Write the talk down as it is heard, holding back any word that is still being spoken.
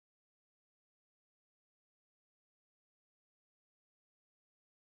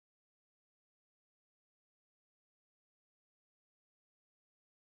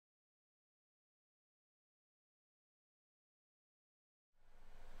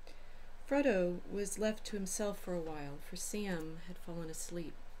Frodo was left to himself for a while, for Sam had fallen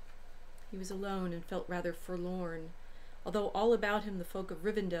asleep. He was alone and felt rather forlorn, although all about him the folk of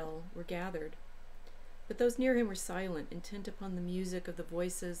Rivendell were gathered. But those near him were silent, intent upon the music of the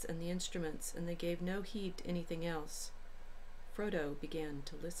voices and the instruments, and they gave no heed to anything else. Frodo began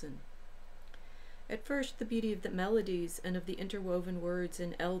to listen. At first the beauty of the melodies and of the interwoven words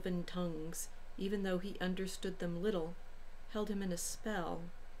in elven tongues, even though he understood them little, held him in a spell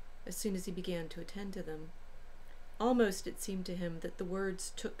as soon as he began to attend to them. Almost it seemed to him that the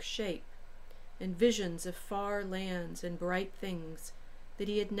words took shape, and visions of far lands and bright things that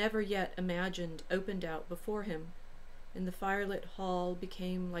he had never yet imagined opened out before him, and the firelit hall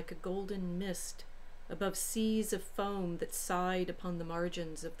became like a golden mist above seas of foam that sighed upon the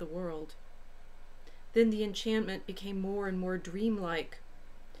margins of the world. Then the enchantment became more and more dreamlike,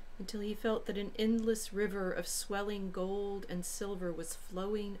 until he felt that an endless river of swelling gold and silver was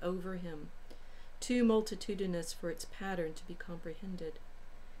flowing over him, too multitudinous for its pattern to be comprehended.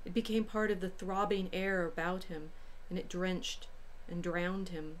 It became part of the throbbing air about him, and it drenched and drowned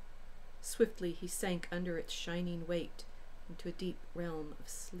him. Swiftly he sank under its shining weight into a deep realm of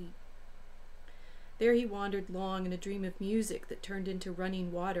sleep. There he wandered long in a dream of music that turned into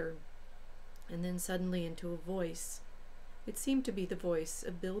running water, and then suddenly into a voice. It seemed to be the voice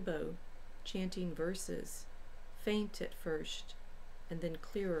of Bilbo, chanting verses. Faint at first, and then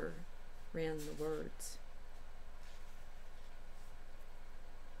clearer ran the words.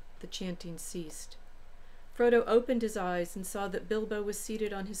 The chanting ceased. Frodo opened his eyes and saw that Bilbo was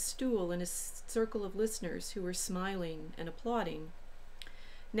seated on his stool in a circle of listeners who were smiling and applauding.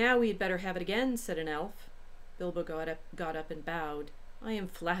 "Now we had better have it again," said an elf. Bilbo got up and bowed. "I am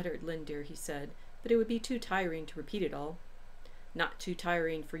flattered, Lindir," he said, "but it would be too tiring to repeat it all." "Not too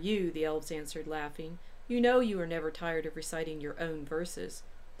tiring for you," the elves answered, laughing. "You know you are never tired of reciting your own verses.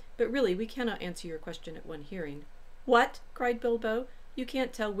 But really, we cannot answer your question at one hearing." "What?" cried Bilbo. "You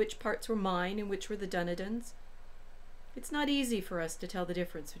can't tell which parts were mine and which were the Dunedain's?" "It's not easy for us to tell the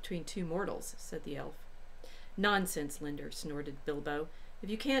difference between two mortals," said the elf. "Nonsense, Lindir," snorted Bilbo. "If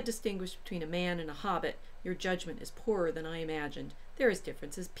you can't distinguish between a man and a hobbit, your judgment is poorer than I imagined. They're as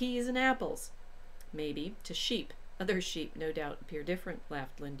different as peas and apples." "Maybe, to sheep. Other sheep, no doubt, appear different,"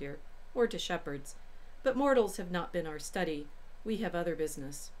 laughed Lindir. "Or to shepherds. But mortals have not been our study. We have other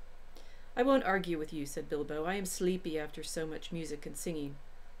business." "I won't argue with you," said Bilbo. "I am sleepy after so much music and singing.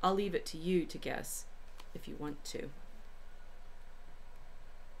 I'll leave it to you to guess, if you want to."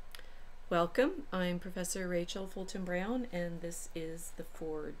 Welcome. I'm Professor Rachel Fulton Brown, and this is The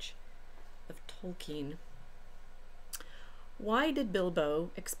Forge of Tolkien. Why did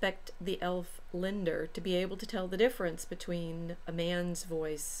Bilbo expect the elf Lindir to be able to tell the difference between a man's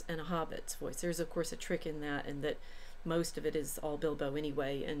voice and a hobbit's voice? There's, of course, a trick in that most of it is all Bilbo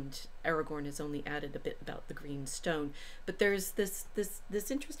anyway, and Aragorn has only added a bit about the green stone. But there's this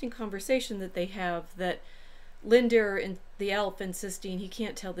interesting conversation that they have, that Lindir and the elf insisting he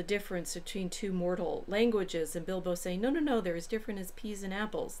can't tell the difference between two mortal languages, and Bilbo saying, no, they're as different as peas and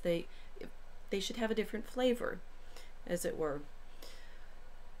apples. They should have a different flavor, as it were.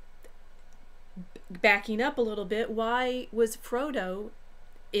 Backing up a little bit, why was Frodo,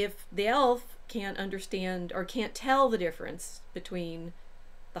 if the elf can't understand or can't tell the difference between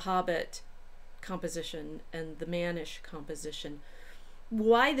the hobbit composition and the mannish composition,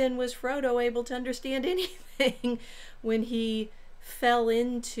 why then was Frodo able to understand anything when he fell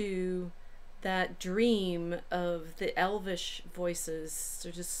into that dream of the Elvish voices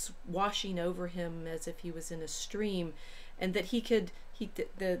just washing over him as if he was in a stream, and that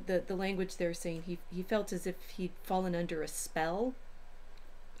the language they're saying, he felt as if he'd fallen under a spell?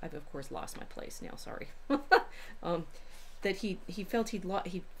 I've of course lost my place now, sorry. That he felt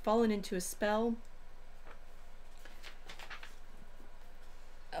he'd fallen into a spell.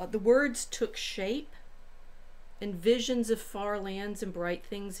 The words took shape, and visions of far lands and bright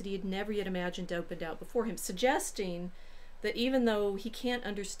things that he had never yet imagined opened out before him, suggesting that even though he can't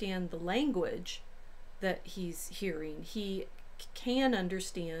understand the language that he's hearing, he can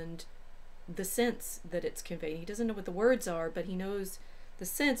understand the sense that it's conveying. He doesn't know what the words are, but he knows the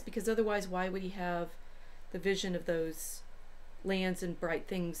sense, because otherwise why would he have the vision of those lands and bright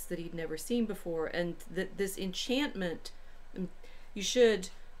things that he'd never seen before? And this enchantment, you should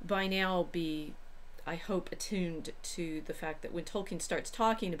by now be, I hope, attuned to the fact that when Tolkien starts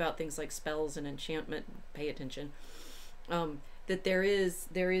talking about things like spells and enchantment, pay attention, that there is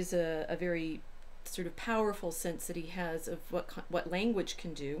a very sort of powerful sense that he has of what language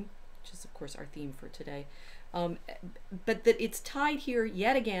can do, which is of course our theme for today, but that it's tied here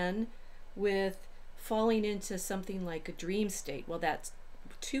yet again with falling into something like a dream state. Well, that's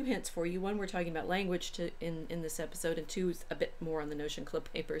two hints for you. One, we're talking about language in this episode, and two is a bit more on the Notion Club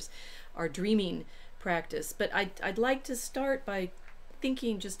papers, our dreaming practice. But I'd like to start by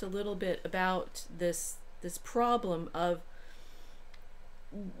thinking just a little bit about this problem of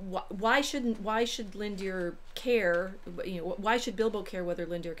why should Lindir care? Why should Bilbo care whether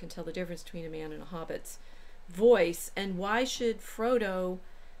Lindir can tell the difference between a man and a hobbit's voice, and why should Frodo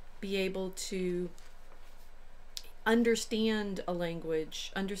be able to understand a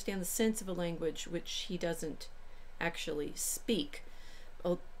language, understand the sense of a language which he doesn't actually speak?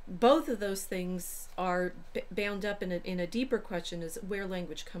 Well, both of those things are bound up in a deeper question, is where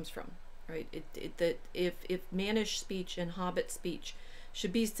language comes from, right? That if Mannish speech and Hobbit speech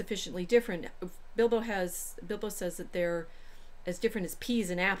should be sufficiently different, Bilbo says that they're as different as peas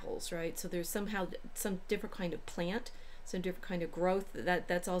and apples, right? So there's somehow some different kind of plant, some different kind of growth.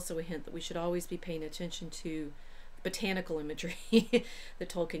 That's also a hint that we should always be paying attention to botanical imagery that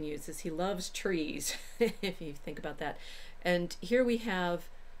Tolkien uses. He loves trees, if you think about that. And here we have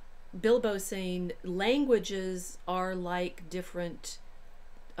Bilbo saying languages are like different,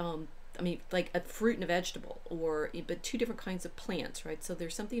 like a fruit and a vegetable, but two different kinds of plants, right? So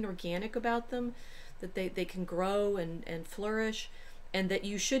there's something organic about them, that they can grow and flourish, and that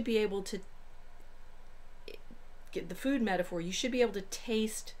you should be able to get the food metaphor, you should be able to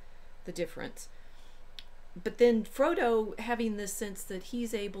taste the difference. But then Frodo, having this sense that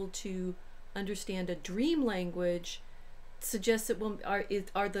he's able to understand a dream language, suggests that, well,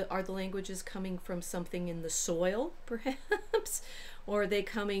 are the languages coming from something in the soil, perhaps, or are they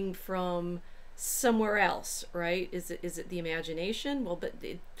coming from somewhere else, right? Is it the imagination? Well, but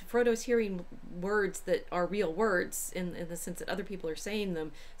Frodo's hearing words that are real words in the sense that other people are saying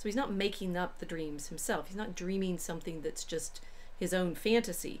them, so he's not making up the dreams himself. He's not dreaming something that's just his own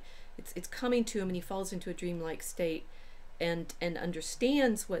fantasy. It's coming to him, and he falls into a dreamlike state and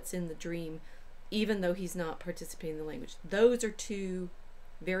understands what's in the dream, even though he's not participating in the language. Those are two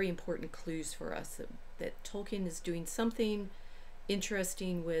very important clues for us, that Tolkien is doing something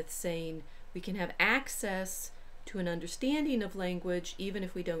interesting with saying we can have access to an understanding of language even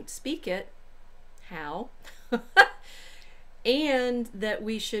if we don't speak it. How? And that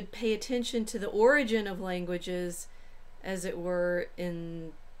we should pay attention to the origin of languages, as it were,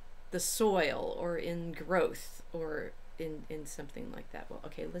 in the soil or in growth or in something like that. Well,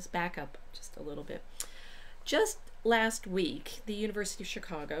 okay, let's back up just a little bit. Just last week, the University of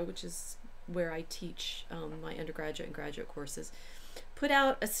Chicago, which is where I teach my undergraduate and graduate courses, put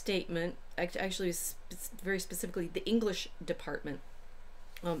out a statement, actually very specifically the English department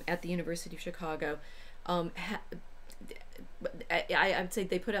at the University of Chicago. I would say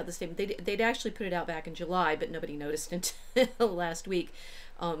they put out the statement. They'd actually put it out back in July, but nobody noticed until last week.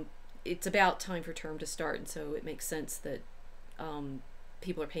 It's about time for term to start, and so it makes sense that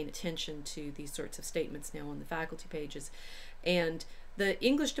people are paying attention to these sorts of statements now on the faculty pages. And the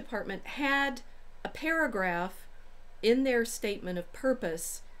English department had a paragraph in their statement of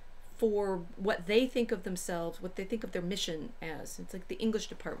purpose for what they think of themselves, what they think of their mission as. It's like the English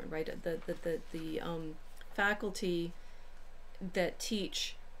department, right? The faculty that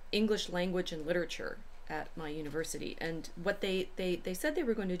teach English language and literature at my university. And what they said they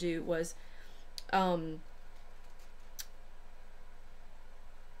were going to do was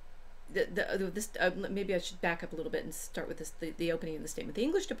maybe I should back up a little bit and start with the opening of the statement. The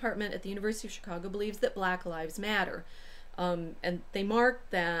English department at the University of Chicago believes that Black Lives Matter, and they mark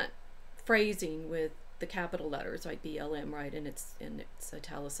that phrasing with the capital letters, like BLM, right, and it's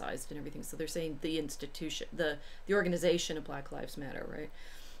italicized and everything. So they're saying the institution, the organization of Black Lives Matter, right,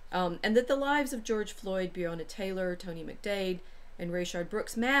 and that the lives of George Floyd, Breonna Taylor, Tony McDade, and Rayshard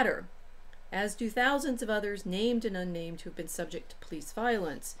Brooks matter, as do thousands of others, named and unnamed, who have been subject to police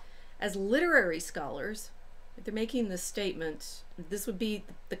violence. As literary scholars, if they're making this statement, this would be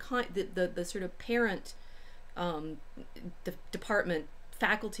the sort of parent the department.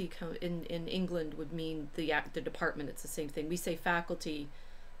 Faculty in England would mean the department. It's the same thing. We say faculty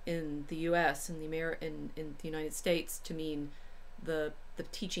in the U.S. and in the United States to mean the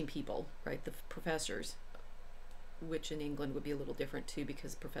teaching people, right? The professors, which in England would be a little different too,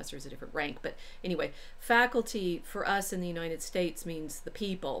 because professor is a different rank. But anyway, faculty for us in the United States means the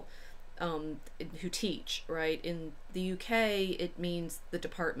people who teach, right? In the UK, it means the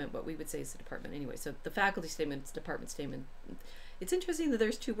department. What we would say is the department. Anyway, so the faculty statement, it's department statement. It's interesting that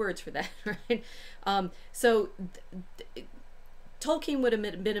there's two words for that, right? So Tolkien would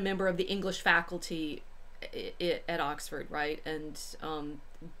have been a member of the English faculty at Oxford, right? And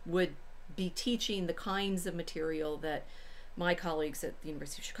would be teaching the kinds of material that my colleagues at the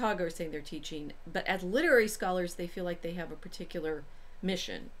University of Chicago are saying they're teaching. But as literary scholars, they feel like they have a particular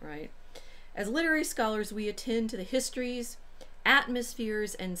mission, right? As literary scholars, we attend to the histories,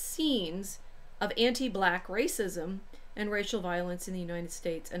 atmospheres, and scenes of anti-Black racism and racial violence in the United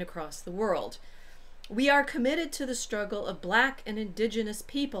States and across the world. We are committed to the struggle of Black and Indigenous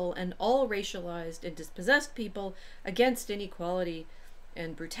people and all racialized and dispossessed people against inequality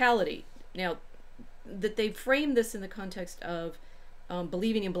and brutality. Now, that they frame this in the context of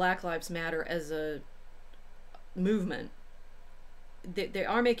believing in Black Lives Matter as a movement, they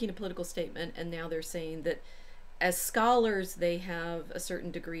are making a political statement, and now they're saying that as scholars they have a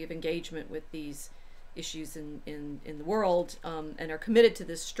certain degree of engagement with these issues in the world, and are committed to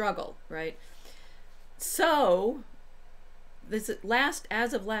this struggle, right? So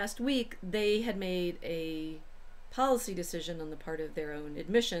as of last week, they had made a policy decision on the part of their own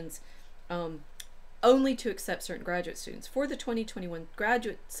admissions, only to accept certain graduate students. For the 2021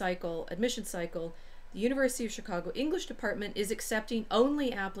 graduate cycle, admission cycle, the University of Chicago English Department is accepting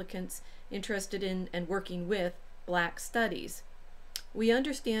only applicants interested in and working with Black studies. We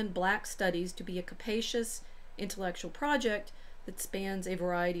understand Black studies to be a capacious intellectual project that spans a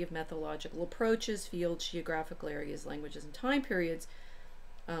variety of methodological approaches, fields, geographical areas, languages, and time periods.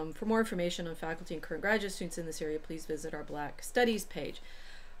 For more information on faculty and current graduate students in this area, please visit our Black Studies page.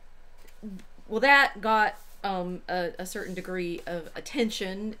 Well, that got a certain degree of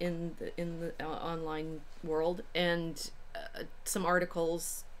attention in the online world, and some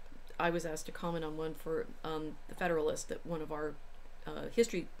articles. I was asked to comment on one for the Federalist that one of our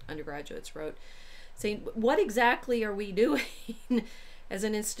history undergraduates wrote, saying, what exactly are we doing as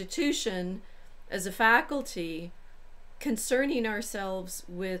an institution, as a faculty, concerning ourselves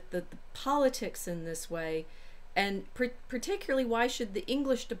with the politics in this way, and particularly why should the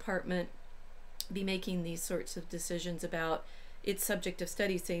English department be making these sorts of decisions about its subject of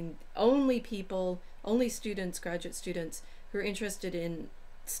study, saying only students, graduate students who are interested in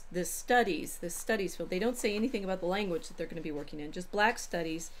this studies field. They don't say anything about the language that they're going to be working in, just Black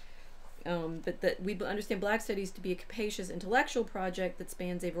studies. That we understand Black studies to be a capacious intellectual project that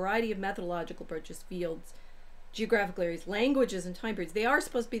spans a variety of methodological approaches, fields, geographical areas, languages, and time periods. They are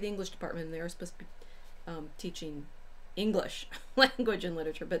supposed to be the English department, and they are supposed to be teaching English language and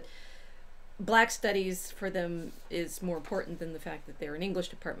literature, but Black studies for them is more important than the fact that they're an English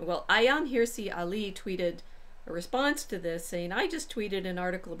department. Well, Ayan Hirsi Ali tweeted a response to this, saying, I just tweeted an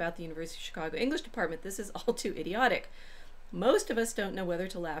article about the University of Chicago English department. This is all too idiotic. Most of us don't know whether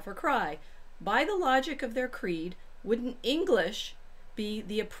to laugh or cry. By the logic of their creed, wouldn't English be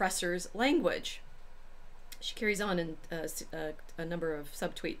the oppressor's language? She carries on in a number of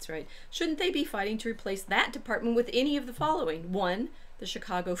subtweets, right? Shouldn't they be fighting to replace that department with any of the following? 1, the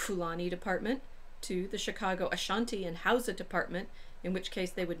Chicago Fulani department. 2, the Chicago Ashanti and Hausa department, in which case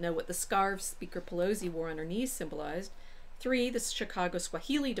they would know what the scarves Speaker Pelosi wore on her knees symbolized. 3, the Chicago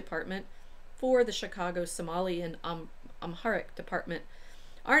Swahili department. 4, the Chicago Somali and Amharic department.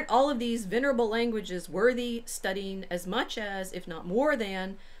 Aren't all of these venerable languages worthy studying as much as, if not more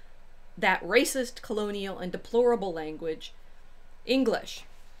than, that racist, colonial, and deplorable language, English?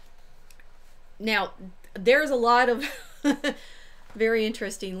 Now, there's a lot of very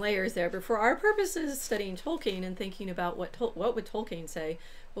interesting layers there, but for our purposes studying Tolkien and thinking about what would Tolkien say,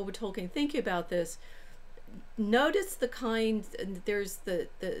 what would Tolkien think about this, notice the kinds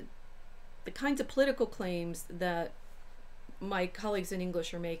of political claims that my colleagues in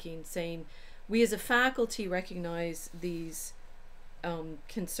English are making, saying we as a faculty recognize these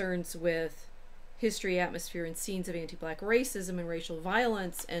concerns with history, atmosphere, and scenes of anti-Black racism and racial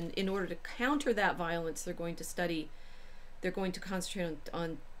violence, and in order to counter that violence, they're going to concentrate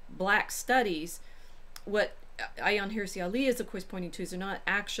on Black studies. What Ayan Hirsi Ali is, of course, pointing to is they're not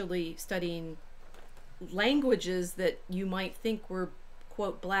actually studying languages that you might think were,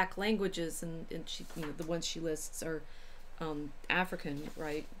 quote, Black languages, and she, the ones she lists are African,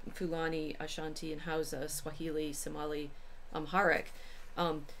 right? Fulani, Ashanti, and Hausa, Swahili, Somali, Amharic.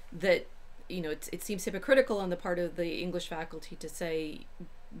 That, it seems hypocritical on the part of the English faculty to say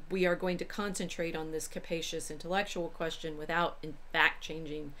we are going to concentrate on this capacious intellectual question without, in fact,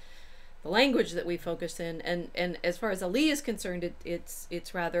 changing the language that we focus in. And as far as Ali is concerned,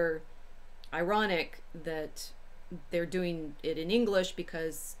 it's rather ironic that they're doing it in English,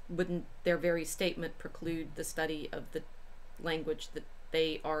 because wouldn't their very statement preclude the study of the language that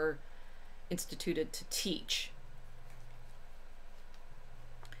they are instituted to teach?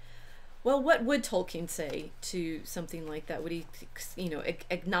 Well, what would Tolkien say to something like that? Would he,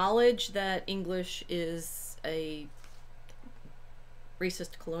 acknowledge that English is a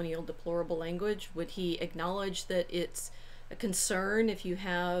racist, colonial, deplorable language? Would he acknowledge that it's a concern if you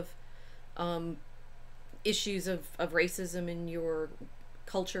have issues of racism in your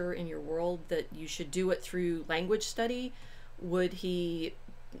culture, in your world, that you should do it through language study? Would he,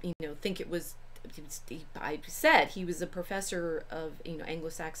 think it was, I said he was a professor of,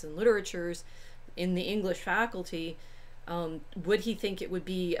 Anglo-Saxon literatures in the English faculty. Would he think it would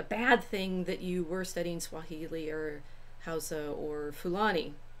be a bad thing that you were studying Swahili or Hausa or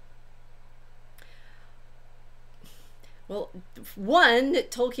Fulani? Well, one,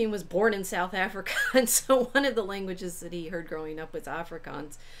 Tolkien was born in South Africa, and so one of the languages that he heard growing up was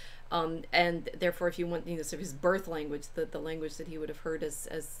Afrikaans. And therefore, if you want, sort of his birth language, the language that he would have heard as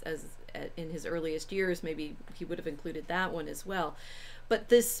in his earliest years, maybe he would have included that one as well. But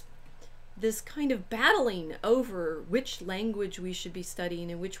this kind of battling over which language we should be studying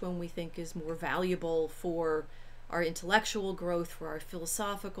and which one we think is more valuable for our intellectual growth, for our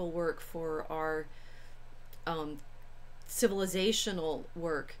philosophical work, for our civilizational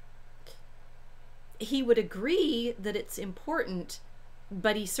work, he would agree that it's important,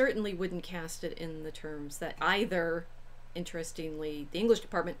 but he certainly wouldn't cast it in the terms that either, interestingly, the English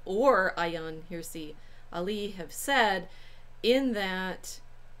department or Ayaan Hirsi Ali have said, in that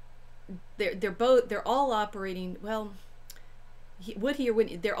they're all operating, well,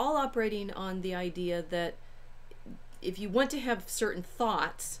 they're all operating on the idea that if you want to have certain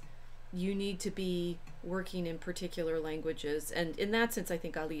thoughts, you need to be working in particular languages. And in that sense, I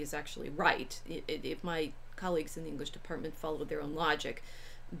think Ali is actually right. If my colleagues in the English department followed their own logic,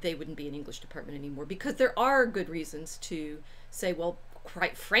 they wouldn't be an English department anymore, because there are good reasons to say, well,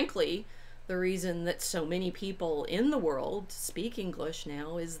 quite frankly, the reason that so many people in the world speak English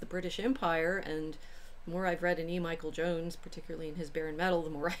now is the British Empire. And the more I've read in E. Michael Jones, particularly in his Bare Metal, the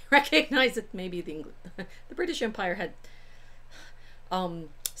more I recognize that maybe the British Empire had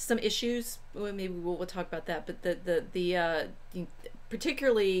some issues. Well, maybe we'll talk about that. But the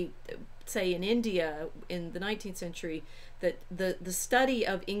particularly, say, in India in the 19th century, that the study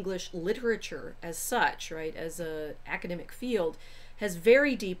of English literature as such, right, as a academic field, has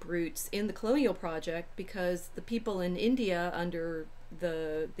very deep roots in the colonial project, because the people in India under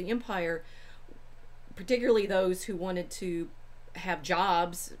the empire, particularly those who wanted to have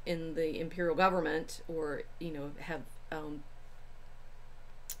jobs in the imperial government, or have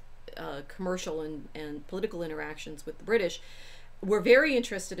commercial and political interactions with the British, were very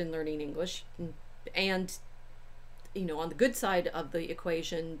interested in learning English. And on the good side of the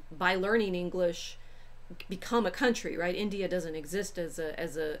equation, by learning English, become a country, right? India doesn't exist as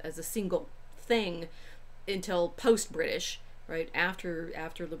a single thing until post-British, right? After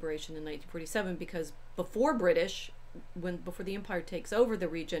liberation in 1947, because before British, before the empire takes over the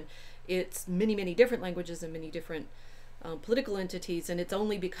region, it's many different languages and many different political entities, and it's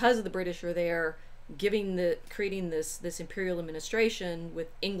only because of the British are there creating this imperial administration with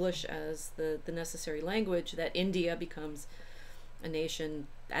English as the necessary language, that India becomes a nation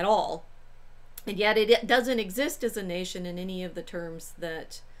at all. And yet it doesn't exist as a nation in any of the terms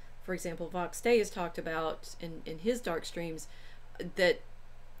that, for example, Vox Day has talked about in his Dark Streams, that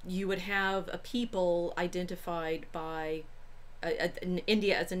you would have a people identified by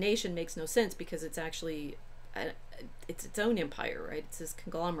India as a nation. Makes no sense, because it's actually it's its own empire, right? It's this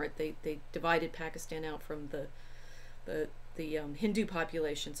conglomerate. They divided Pakistan out from the Hindu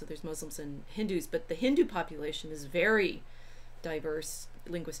population, so there's Muslims and Hindus, but the Hindu population is very diverse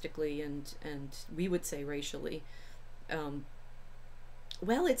linguistically and we would say racially.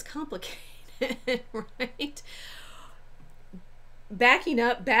 Well, it's complicated, right?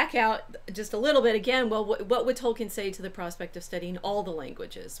 Back out just a little bit again. Well, what would Tolkien say to the prospect of studying all the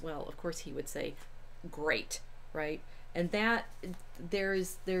languages? Well, of course he would say, great, right? And that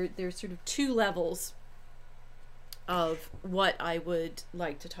there's sort of two levels of what I would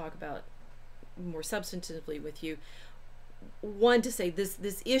like to talk about more substantively with you. One, to say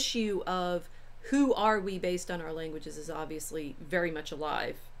this issue of who are we based on our languages is obviously very much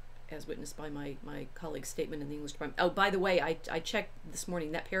alive, as witnessed by my colleague's statement in the English department. Oh, by the way, I checked this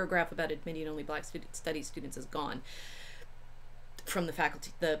morning, that paragraph about admitting only Black studies students is gone from the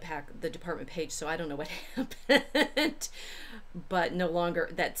faculty, the department page, so I don't know what happened. But no longer,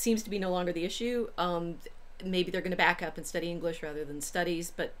 that seems to be no longer the issue. Maybe they're going to back up and study English rather than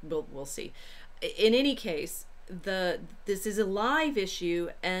studies, but we'll see. In any case, this is a live issue,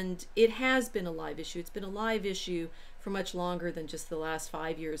 and it has been a live issue. It's been a live issue for much longer than just the last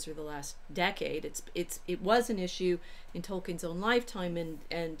 5 years or the last decade. It was an issue in Tolkien's own lifetime,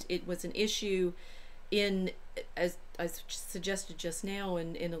 and it was an issue in, as I suggested just now,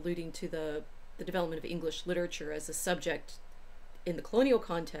 in alluding to the development of English literature as a subject in the colonial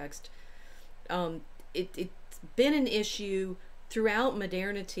context. It's been an issue throughout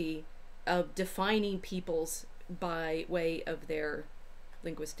modernity of defining peoples by way of their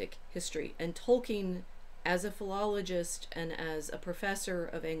linguistic history. And Tolkien, as a philologist and as a professor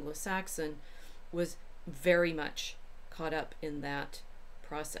of Anglo-Saxon, was very much caught up in that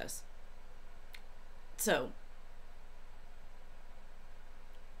process. So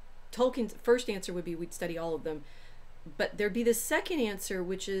Tolkien's first answer would be we'd study all of them, but there'd be the second answer,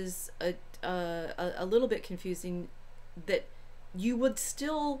 which is a little bit confusing, that you would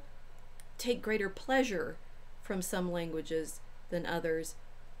still take greater pleasure from some languages than others,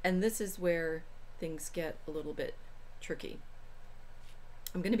 and this is where things get a little bit tricky.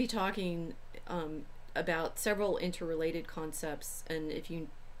 I'm going to be talking about several interrelated concepts, and if you've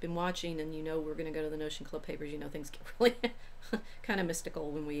been watching and you know we're going to go to the Notion Club papers, you know things get really kind of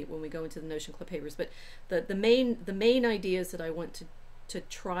mystical when we go into the Notion Club papers. But the main ideas that I want to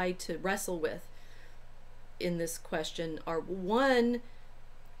try to wrestle with in this question are, one,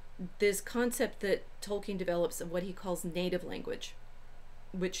 this concept that Tolkien develops of what he calls native language,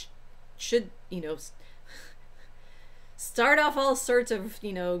 which should, start off all sorts of,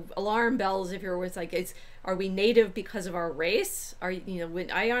 alarm bells if you're like, are we native because of our race? When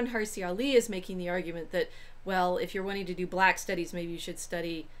Ayaan Hirsi Ali is making the argument that, well, if you're wanting to do black studies, maybe you should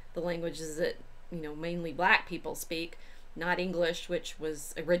study the languages that, mainly black people speak, not English, which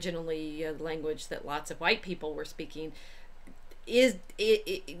was originally a language that lots of white people were speaking.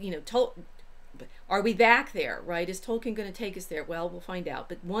 Are we back there, right? Is Tolkien going to take us there? Well, we'll find out.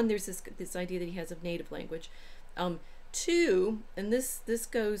 But one, there's this idea that he has of native language. Two, and this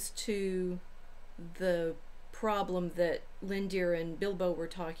goes to the problem that Lindir and Bilbo were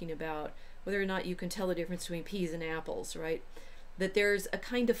talking about, whether or not you can tell the difference between peas and apples, right? That there's a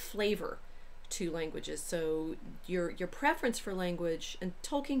kind of flavor to languages. So your preference for language, and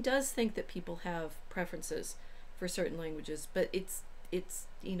Tolkien does think that people have preferences for certain languages, but it's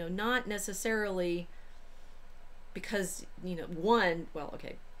not necessarily because,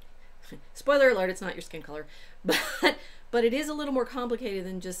 spoiler alert, it's not your skin color, but it is a little more complicated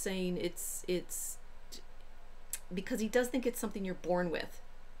than just saying it's because he does think it's something you're born with,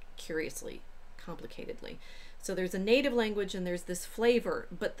 curiously, complicatedly. So there's a native language and there's this flavor,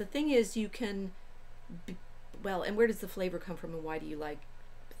 but the thing is and where does the flavor come from, and why do you like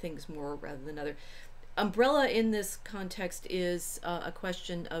things more rather than other? Umbrella in this context is a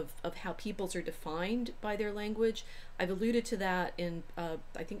question of how peoples are defined by their language. I've alluded to that in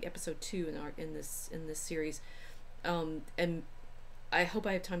I think episode 2 in this series, and I hope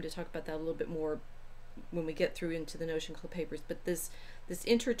I have time to talk about that a little bit more when we get through into the Notion Club papers. But this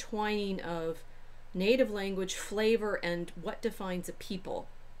intertwining of native language, flavor, and what defines a people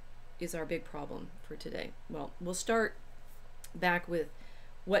is our big problem for today. Well, we'll start back with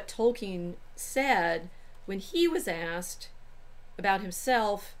what Tolkien said when he was asked about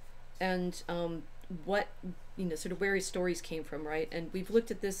himself and what, sort of where his stories came from, right? And we've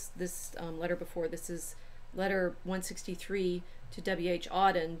looked at this letter before. This is letter 163 to W.H.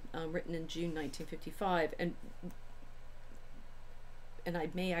 Auden, written in June 1955, and I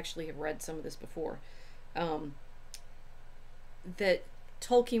may actually have read some of this before, that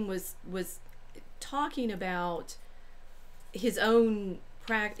Tolkien was talking about his own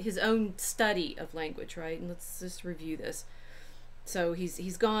study of language, right? And let's just review this. So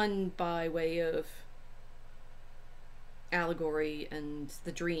he's gone by way of allegory and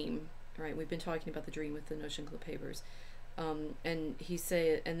the dream, right? We've been talking about the dream with the Notion Club papers, and then he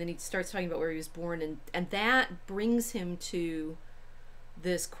starts talking about where he was born, and that brings him to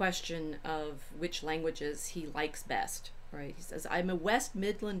this question of which languages he likes best, right? He says, "I'm a West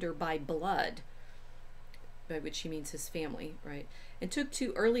Midlander by blood," by which he means his family, right? "And took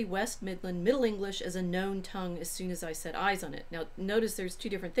to early West Midland Middle English as a known tongue as soon as I set eyes on it." Now, notice there's two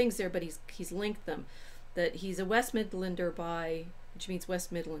different things there, but he's linked them. That he's a West Midlander by, which means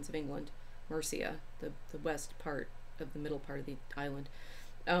West Midlands of England, Mercia, the west part of the middle part of the island.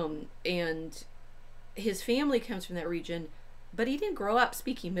 And his family comes from that region, but he didn't grow up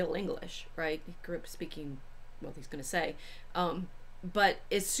speaking Middle English, right? He grew up speaking, well, he's going to say. But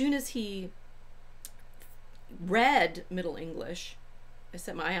as soon as he read Middle English, I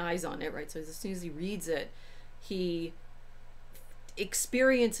set my eyes on it, right? So as soon as he reads it, he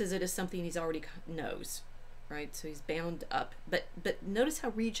experiences it as something he's already knows, right? So he's bound up. But notice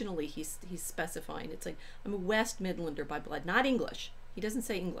how regionally he's specifying. It's like, I'm a West Midlander by blood, not English. He doesn't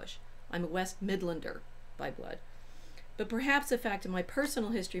say English. I'm a West Midlander by blood. But perhaps the fact of my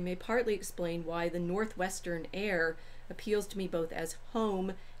personal history may partly explain why the northwestern air appeals to me both as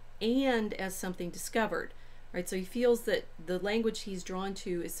home and as something discovered. Right, so he feels that the language he's drawn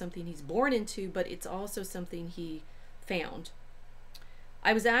to is something he's born into, but it's also something he found.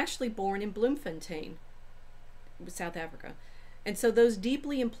 I was actually born in Bloemfontein, South Africa. And so those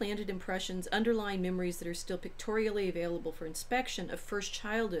deeply implanted impressions, underlying memories that are still pictorially available for inspection of first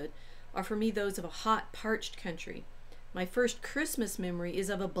childhood, are for me those of a hot, parched country. My first Christmas memory is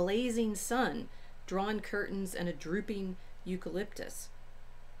of a blazing sun, drawn curtains, and a drooping eucalyptus.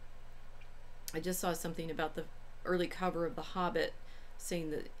 I just saw something about the early cover of The Hobbit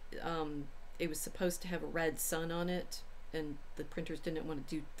saying that it was supposed to have a red sun on it, and the printers didn't want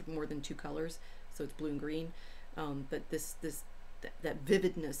to do more than 2 colors, so it's blue and green. But that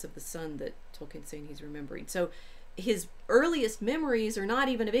vividness of the sun that Tolkien's saying he's remembering. So his earliest memories are not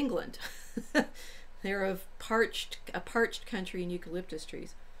even of England. They're of a parched country and eucalyptus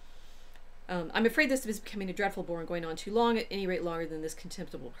trees. I'm afraid this is becoming a dreadful bore and going on too long, at any rate longer than this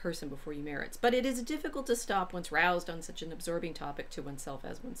contemptible person before you merits. But it is difficult to stop once roused on such an absorbing topic to oneself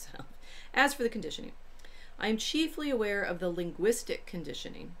as oneself. As for the conditioning, I am chiefly aware of the linguistic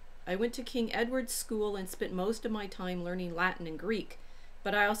conditioning. I went to King Edward's School and spent most of my time learning Latin and Greek,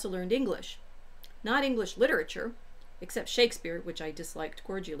 but I also learned English. Not English literature, except Shakespeare, which I disliked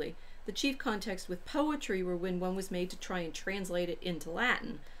cordially. The chief context with poetry were when one was made to try and translate it into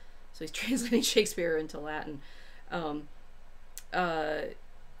Latin. So he's translating Shakespeare into Latin.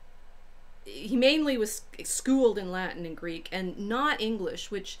 He mainly was schooled in Latin and Greek and not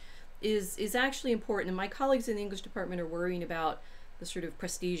English, which is actually important. And my colleagues in the English department are worrying about the sort of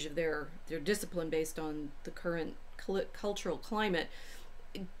prestige of their discipline based on the current cultural climate.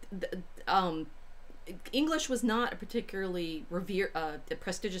 English was not a particularly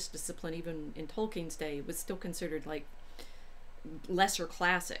prestigious discipline even in Tolkien's day. It was still considered like lesser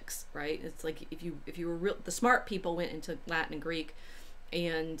classics, right? It's like if you were real, the smart people went into Latin and Greek,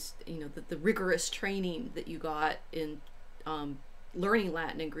 and the rigorous training that you got in learning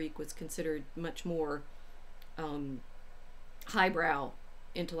Latin and Greek was considered much more highbrow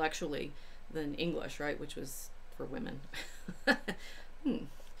intellectually than English, right? Which was for women.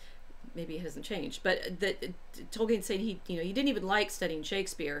 Maybe it hasn't changed, but Tolkien saying he didn't even like studying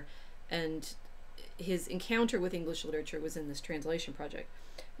Shakespeare, and his encounter with English literature was in this translation project.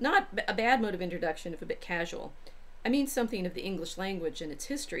 Not a bad mode of introduction, if a bit casual. I mean something of the English language and its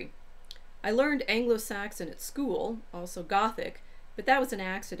history. I learned Anglo-Saxon at school, also Gothic, but that was an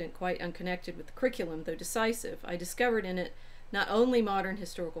accident quite unconnected with the curriculum, though decisive. I discovered in it not only modern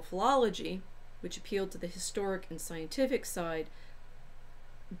historical philology, which appealed to the historic and scientific side,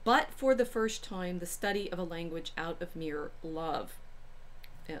 but for the first time the study of a language out of mere love.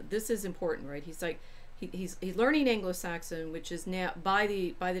 Now, this is important, right? He's like he's learning Anglo-Saxon, which is now by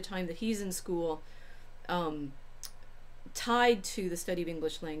the time that he's in school, tied to the study of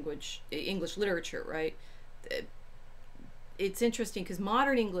English literature, right? It's interesting because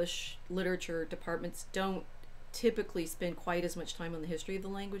modern English literature departments don't typically spend quite as much time on the history of the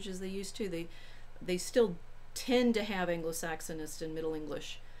language as they used to. They still tend to have Anglo-Saxonists and Middle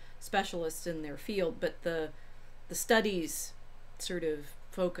English specialists in their field, but the studies sort of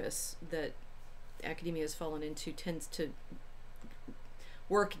focus that academia has fallen into tends to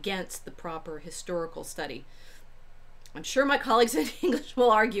work against the proper historical study. I'm sure my colleagues in English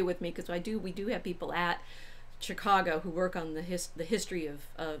will argue with me, because we do have people at Chicago who work on the history of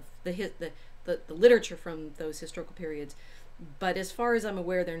the literature from those historical periods. But as far as I'm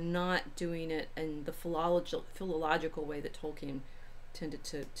aware, they're not doing it in the philological way that Tolkien tended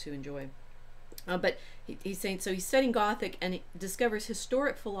to enjoy. But he's saying, so he's studying Gothic, and he discovers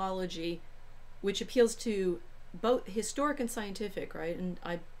historic philology, which appeals to both historic and scientific, right? And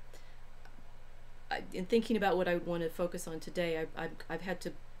in thinking about what I would want to focus on today, I've had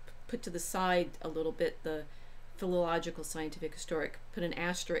to put to the side a little bit the philological, scientific, historic, put an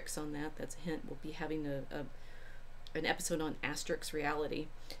asterisk on that. That's a hint. We'll be having an episode on asterisk reality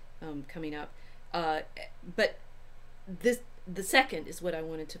coming up. But the second is what I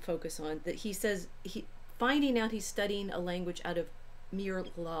wanted to focus on, that he says finding out he's studying a language out of mere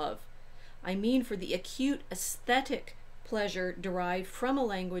love. I mean for the acute aesthetic pleasure derived from a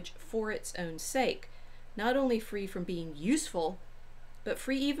language for its own sake, not only free from being useful, but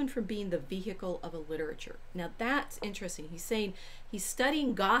free even from being the vehicle of a literature. Now that's interesting. He's saying he's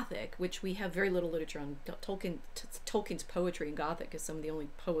studying Gothic, which we have very little literature on. Tolkien's poetry in Gothic is some of the only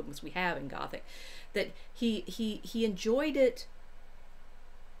poems we have in Gothic. That he enjoyed it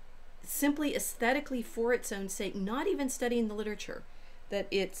simply aesthetically for its own sake, not even studying the literature. That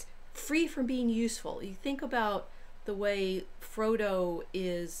it's free from being useful. You think about the way Frodo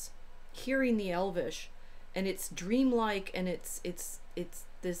is hearing the Elvish, and it's dreamlike, and it's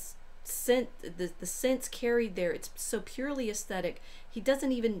this sense, the sense carried there. It's so purely aesthetic. He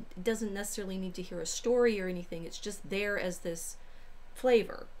doesn't necessarily need to hear a story or anything. It's just there as this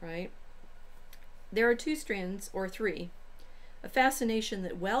flavor, right? There are two strands, or three. A fascination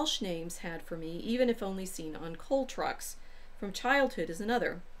that Welsh names had for me, even if only seen on coal trucks. From childhood is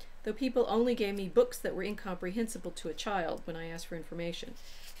another, though people only gave me books that were incomprehensible to a child when I asked for information.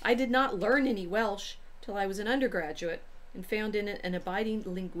 I did not learn any Welsh till I was an undergraduate, and found in it an abiding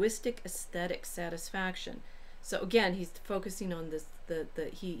linguistic aesthetic satisfaction. So again, he's focusing on this.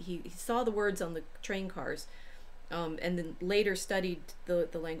 He saw the words on the train cars, and then later studied the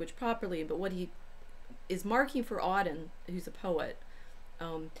language properly. But what he is marking for Auden, who's a poet,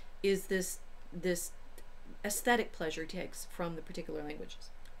 is this aesthetic pleasure he takes from the particular languages.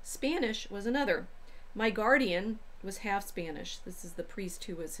 Spanish was another. My guardian was half Spanish. This is the priest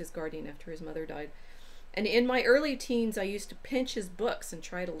who was his guardian after his mother died. And in my early teens, I used to pinch his books and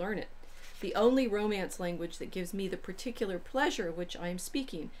try to learn it. The only Romance language that gives me the particular pleasure of which I am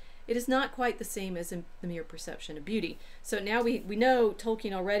speaking. It is not quite the same as in the mere perception of beauty. So now we know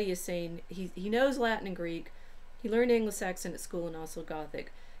Tolkien already is saying he knows Latin and Greek. He learned Anglo-Saxon at school and also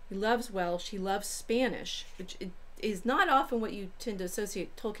Gothic. He loves Welsh. He loves Spanish, which is not often what you tend to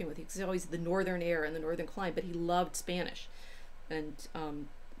associate Tolkien with. He's always the northern air and the northern clime, but he loved Spanish and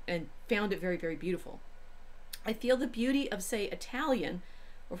found it very, very beautiful. I feel the beauty of, say, Italian,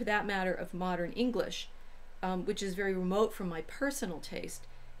 or for that matter, of modern English, which is very remote from my personal taste.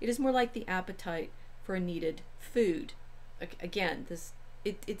 It is more like the appetite for a needed food. Again,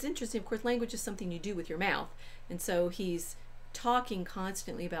 it's interesting. Of course, language is something you do with your mouth. And so he's talking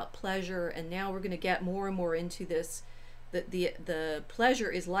constantly about pleasure, and now we're going to get more and more into this. The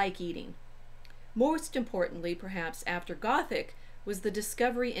pleasure is like eating. Most importantly, perhaps, after Gothic, was the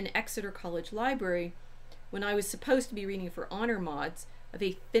discovery in Exeter College Library, when I was supposed to be reading for honor mods, of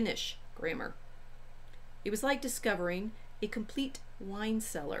a Finnish grammar. It was like discovering a complete wine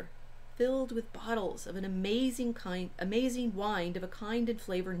cellar filled with bottles of an amazing wine of a kind and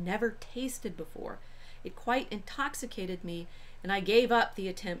flavor never tasted before. It quite intoxicated me, and I gave up the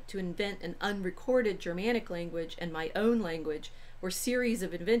attempt to invent an unrecorded Germanic language, and my own language, or series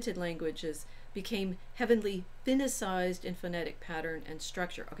of invented languages, became heavenly Finnicized in phonetic pattern and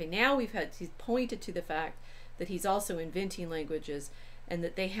structure. Okay, now he's pointed to the fact that he's also inventing languages, and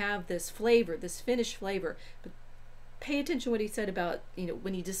that they have this flavor, this Finnish flavor. But pay attention to what he said about,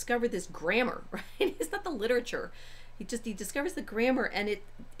 when he discovered this grammar, right? It's not the literature. He discovers the grammar, and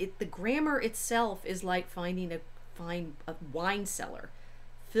the grammar itself is like finding a wine cellar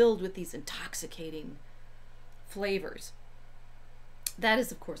filled with these intoxicating flavors. That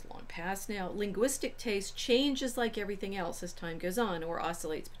is, of course, long past now. Linguistic taste changes like everything else as time goes on, or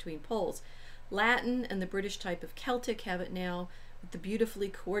oscillates between poles. Latin and the British type of Celtic have it now, with the beautifully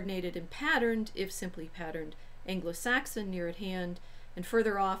coordinated and patterned, if simply patterned, Anglo-Saxon near at hand, and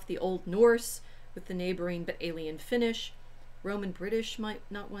further off the Old Norse with the neighboring but alien Finnish, Roman British might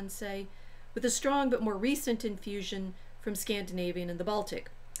not one say, with a strong but more recent infusion from Scandinavian and the Baltic.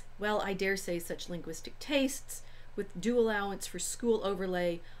 Well, I dare say such linguistic tastes, with due allowance for school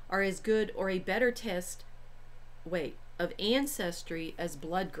overlay, are as good or a better test, of ancestry as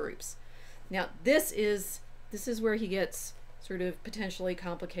blood groups. Now, this is where he gets sort of potentially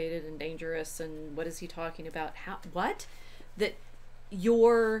complicated and dangerous. And what is he talking about? That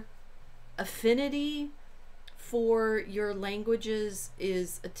your affinity for your languages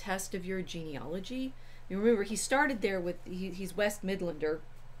is a test of your genealogy. You remember, he started there with, he's West Midlander,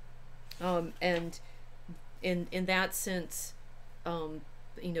 and in that sense,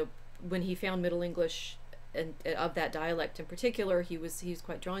 when he found Middle English and of that dialect in particular, he was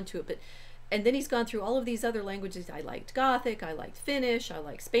quite drawn to it. And then he's gone through all of these other languages. I liked Gothic, I liked Finnish, I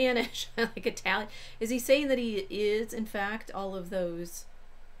like Spanish, I like Italian. Is he saying that he is, in fact, all of those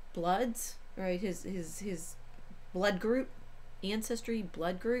bloods, right? His blood group, ancestry,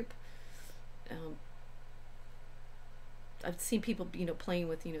 blood group? I've seen people, playing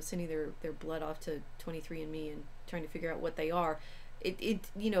with, sending their blood off to 23andMe and trying to figure out what they are.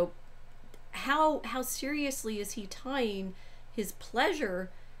 How seriously is he tying his pleasure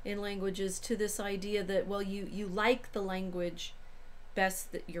in languages to this idea that, well, you like the language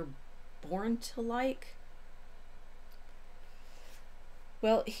best that you're born to like?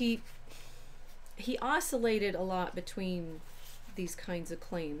 Well, he oscillated a lot between these kinds of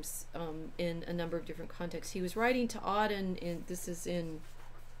claims in a number of different contexts. He was writing to Auden, this is in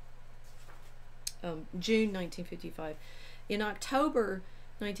June 1955. In October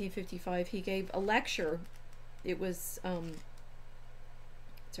 1955, he gave a lecture. It was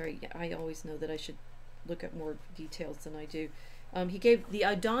sorry, I always know that I should look at more details than I do. He gave the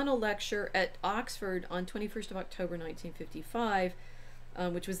O'Donnell lecture at Oxford on 21st of October 1955,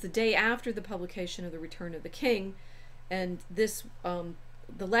 which was the day after the publication of The Return of the King. And this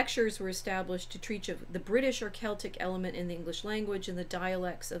the lectures were established to treat of the British or Celtic element in the English language and the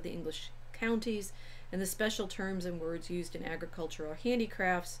dialects of the English counties, and the special terms and words used in agriculture or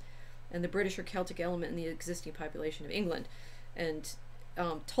handicrafts, and the British or Celtic element in the existing population of England. And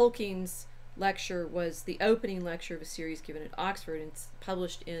Tolkien's lecture was the opening lecture of a series given at Oxford, and it's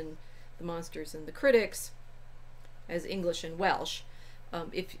published in The Monsters and the Critics as English and Welsh.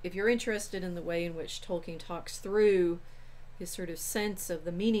 If you're interested in the way in which Tolkien talks through his sort of sense of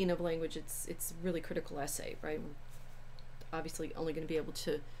the meaning of language, it's a really critical essay, right? We're obviously only going to be able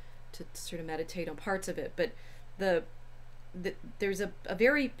to sort of meditate on parts of it, but there's a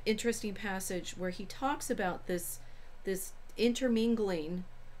very interesting passage where he talks about this intermingling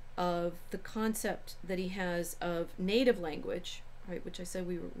of the concept that he has of native language, right, which I said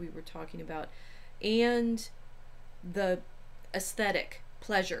we were talking about, and the aesthetic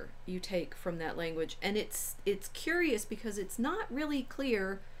pleasure you take from that language. And it's curious because it's not really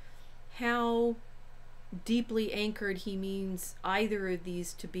clear how deeply anchored he means either of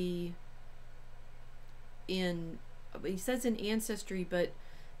these to be in. He says in ancestry, but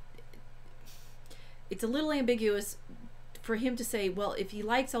it's a little ambiguous for him to say, well, if he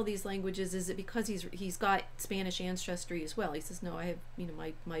likes all these languages, is it because he's got Spanish ancestry as well? He says, no, I have,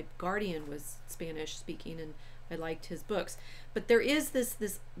 my guardian was Spanish speaking and I liked his books. But there is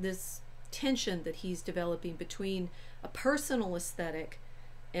this tension that he's developing between a personal aesthetic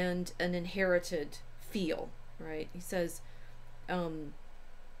and an inherited feel, right? He says,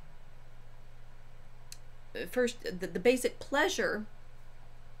 first, the basic pleasure.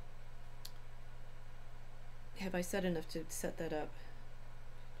 Have I said enough to set that up?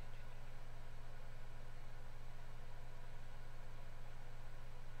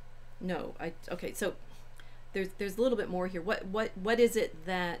 No, okay, so there's a little bit more here. What is it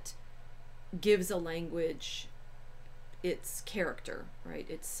that gives a language its character, right?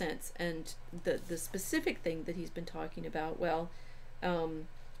 Its sense. And the specific thing that he's been talking about, well,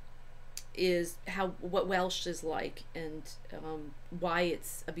 is what Welsh is like, and why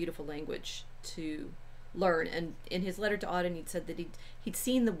it's a beautiful language to learn. And in his letter to Auden, he'd said that he'd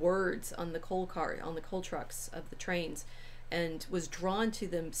seen the words on the coal trucks of the trains, and was drawn to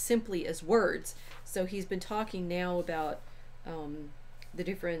them simply as words. So he's been talking now about the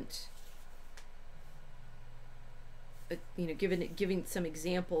different, giving some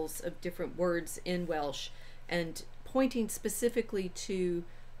examples of different words in Welsh, and pointing specifically to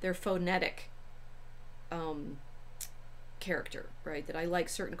their phonetic character, right? That I like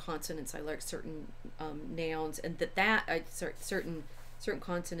certain consonants, I like certain nouns, and certain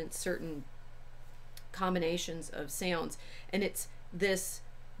consonants, certain combinations of sounds. And it's that's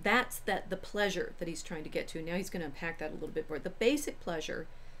the pleasure that he's trying to get to. Now he's going to unpack that a little bit more. The basic pleasure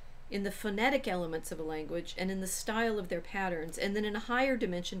in the phonetic elements of a language and in the style of their patterns, and then in a higher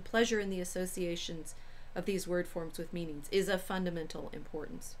dimension, pleasure in the associations of these word forms with meanings, is of fundamental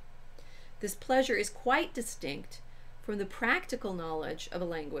importance. This pleasure is quite distinct from the practical knowledge of a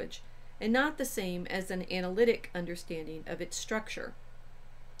language, and not the same as an analytic understanding of its structure.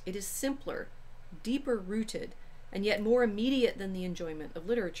 It is simpler, deeper rooted, and yet more immediate than the enjoyment of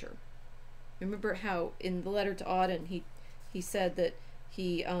literature. Remember how in the letter to Auden he said that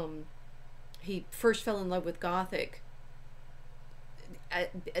he first fell in love with Gothic,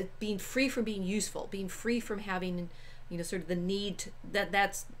 being free from being useful, being free from having, sort of the need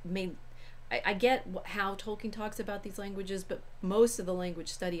that's made. I get how Tolkien talks about these languages, but most of the language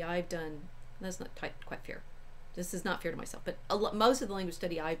study I've done, that's not quite fair. This is not fair to myself, but most of the language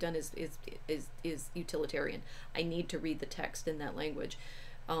study I've done is utilitarian. I need to read the text in that language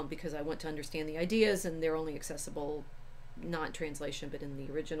because I want to understand the ideas, and they're only accessible not in translation but in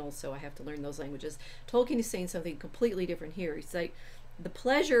the original, so I have to learn those languages. Tolkien is saying something completely different here. He's like, the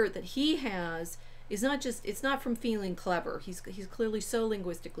pleasure that he has is not just, it's not from feeling clever. He's clearly so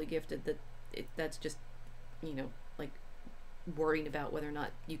linguistically gifted that that's just, like worrying about whether or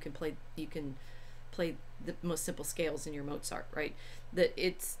not you can play the most simple scales in your Mozart, right? That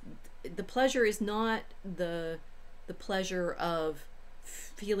it's, the pleasure is not the pleasure of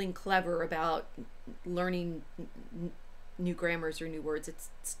feeling clever about learning new grammars or new words.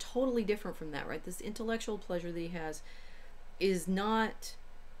 It's totally different from that, right? This intellectual pleasure that he has is not,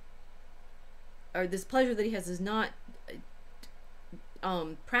 or this pleasure that he has is not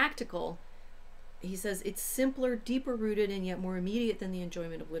practical. He says it's simpler, deeper rooted, and yet more immediate than the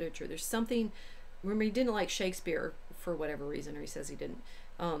enjoyment of literature. There's something, remember, he didn't like Shakespeare for whatever reason, or he says he didn't,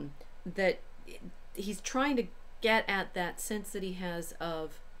 that he's trying to get at that sense that he has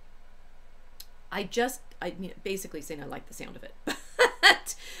of, basically saying I like the sound of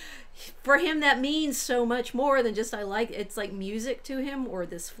it. for him that means so much more than just it's like music to him, or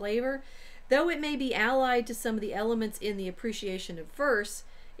this flavor. Though it may be allied to some of the elements in the appreciation of verse,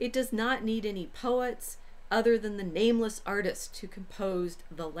 it does not need any poets other than the nameless artists who composed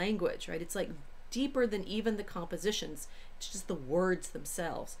the language, right? It's like deeper than even the compositions. It's just the words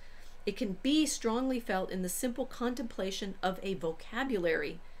themselves. It can be strongly felt in the simple contemplation of a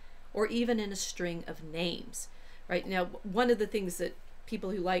vocabulary, or even in a string of names, right? Now, one of the things that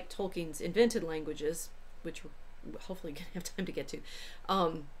people who like Tolkien's invented languages, which we're hopefully going to have time to get to,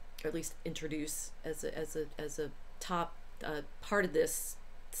 or at least introduce as a top part of this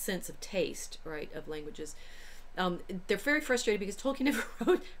sense of taste, right, of languages, they're very frustrated because Tolkien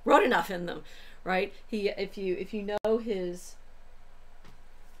never wrote enough in them, right? If you know his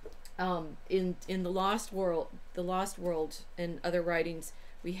in the Lost World and other writings,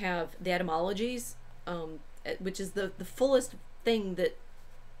 we have the etymologies, which is the fullest thing that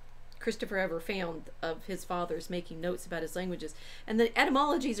Christopher ever found of his father's making notes about his languages. And the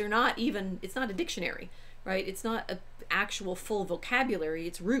etymologies are not even, it's not a dictionary, right? It's not an actual full vocabulary,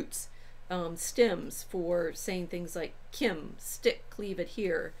 it's roots, stems for saying things like kim, stick, cleave,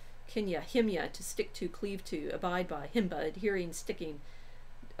 adhere, kinya, himya, to stick to, cleave to, abide by, himba, adhering, sticking,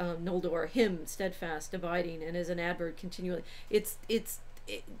 noldor, him, steadfast, abiding, and as an adverb continually.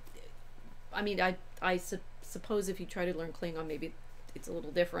 I mean, I suppose if you try to learn Klingon, maybe it's a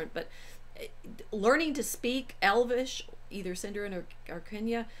little different, but learning to speak Elvish, either Sindarin or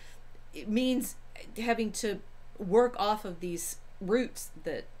Kenya, it means having to work off of these roots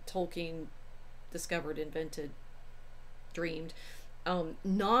that Tolkien discovered, invented, dreamed,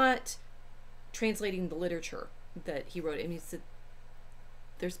 not translating the literature that he wrote. I mean,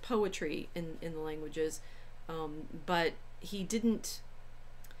 there's poetry in the languages, but he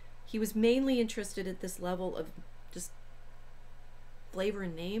was mainly interested at this level of just flavor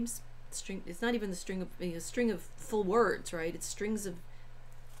and names. It's not even a string of full words, right? It's strings of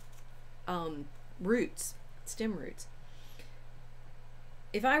roots, stem roots.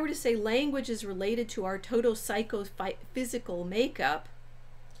 If I were to say language is related to our total psychophysical makeup,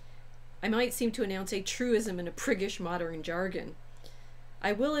 I might seem to announce a truism in a priggish modern jargon.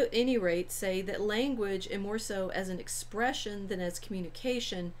 I will at any rate say that language, and more so as an expression than as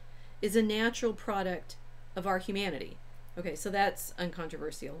communication, is a natural product of our humanity. Okay, so that's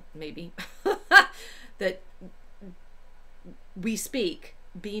uncontroversial, maybe. That we speak.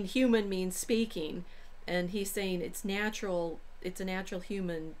 Being human means speaking. And he's saying it's natural, it's a natural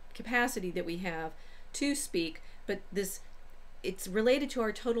human capacity that we have to speak, but it's related to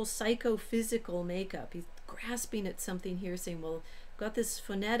our total psychophysical makeup. He's grasping at something here, saying, well, got this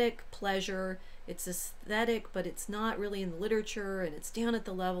phonetic pleasure, it's aesthetic, but it's not really in the literature, and it's down at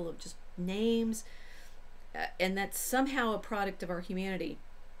the level of just names, and that's somehow a product of our humanity.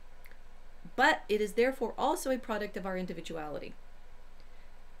 But it is therefore also a product of our individuality.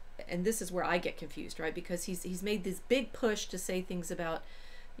 And this is where I get confused, right? Because he's made this big push to say things about,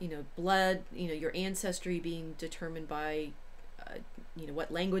 blood, your ancestry being determined by,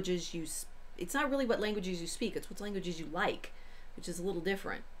 what languages you. It's not really what languages you speak; it's what languages you like, which is a little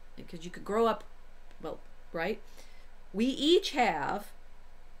different, because you could grow up, well, right? We each have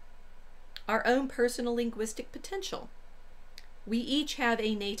our own personal linguistic potential. We each have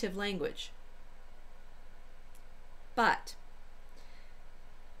a native language. But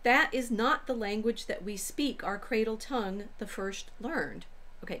that is not the language that we speak, our cradle tongue, the first learned.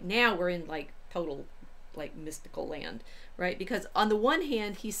 Okay, now we're in total mystical land, right? Because on the one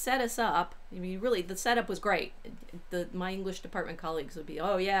hand, he set us up. I mean, really, the setup was great. My English department colleagues would be,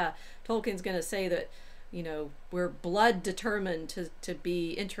 oh yeah, Tolkien's going to say that, we're blood determined to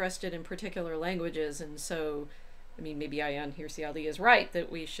be interested in particular languages, and so, I mean, maybe Ayan Hirsi Ali is right that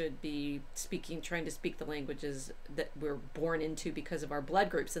we should be trying to speak the languages that we're born into because of our blood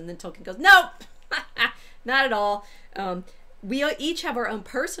groups. And then Tolkien goes, no, not at all. We each have our own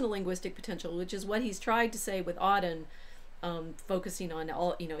personal linguistic potential, which is what he's tried to say with Auden, focusing on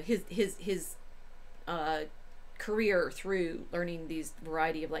all, his career through learning these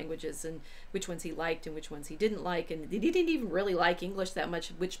variety of languages, and which ones he liked and which ones he didn't like, and he didn't even really like English that much,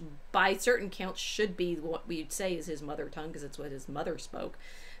 which by certain counts should be what we'd say is his mother tongue, because it's what his mother spoke.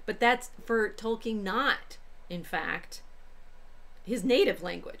 But that's, for Tolkien, not, in fact, his native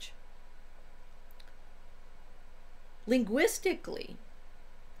language. Linguistically,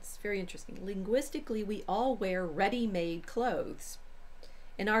 it's very interesting. Linguistically, we all wear ready-made clothes,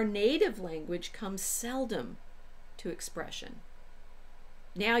 and our native language comes seldom to expression.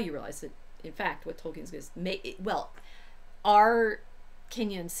 Now you realize that, in fact, what Tolkien's going to our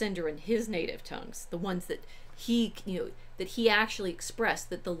Kenya and Cinder in his native tongues, the ones that he, that he actually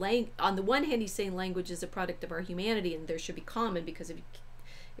expressed. That on the one hand, he's saying language is a product of our humanity, and there should be common, because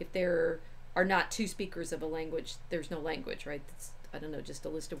if there are not two speakers of a language, there's no language, right? That's, I don't know, just a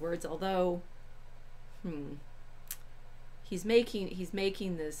list of words. Although, he's making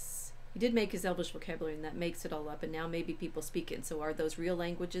this. He did make his Elvish vocabulary, and that makes it all up. And now maybe people speak it. And so, are those real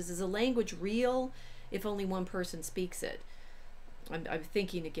languages? Is a language real if only one person speaks it? I'm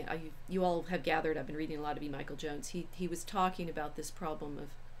thinking again. You all have gathered. I've been reading a lot of E. Michael Jones. He was talking about this problem of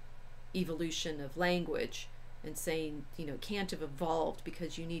evolution of language, and saying, it can't have evolved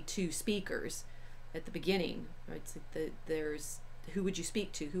because you need two speakers at the beginning, right? It's like there's, who would you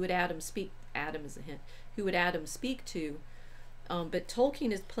speak to? Who would Adam speak? Adam is a hint. Who would Adam speak to? But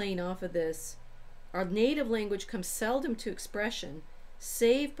Tolkien is playing off of this. Our native language comes seldom to expression,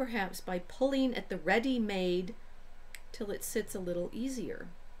 save perhaps by pulling at the ready-made till it sits a little easier.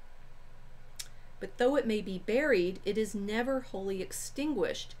 But though it may be buried, it is never wholly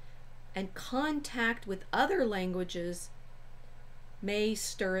extinguished, and contact with other languages may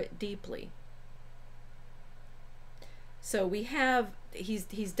stir it deeply. So we have, he's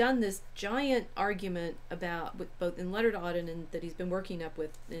done this giant argument about, with both in Letter to Auden, and that he's been working up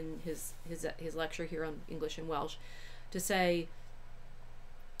with in his lecture here on English and Welsh, to say,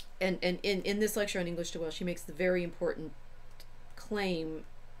 and in this lecture on English to Welsh, he makes the very important claim,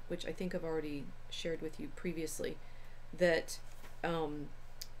 which I think I've already shared with you previously, that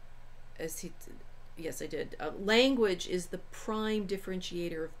yes, I did. Language is the prime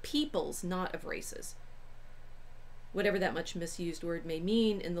differentiator of peoples, not of races. Whatever that much misused word may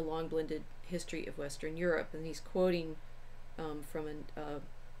mean in the long blended history of Western Europe. And he's quoting from a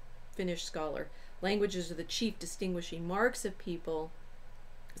Finnish scholar. Languages are the chief distinguishing marks of people.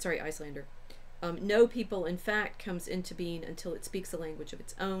 Sorry, Icelander. No people, in fact, comes into being until it speaks a language of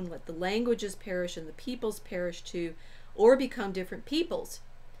its own. Let the languages perish and the peoples perish too, or become different peoples.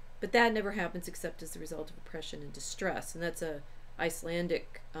 But that never happens except as the result of oppression and distress. And that's a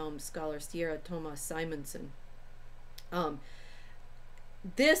Icelandic scholar, Sierra Thomas Simonsen.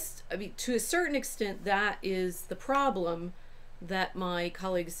 This, I mean, to a certain extent, that is the problem that my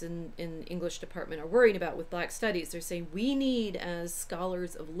colleagues in English department are worrying about with Black Studies. They're saying we need, as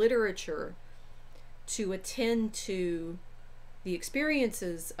scholars of literature, to attend to the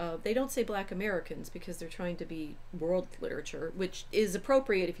experiences of, they don't say Black Americans because they're trying to be world literature, which is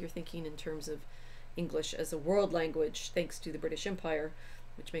appropriate if you're thinking in terms of English as a world language, thanks to the British Empire,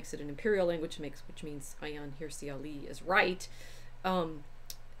 which makes it an imperial language, which means Ayan Hirsi Ali is right.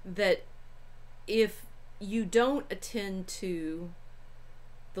 That if you don't attend to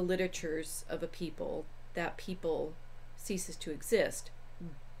the literatures of a people, that people ceases to exist.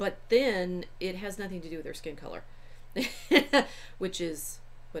 But then it has nothing to do with their skin color. Which is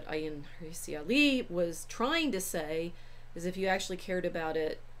what Ayan Hirsi Ali was trying to say, is if you actually cared about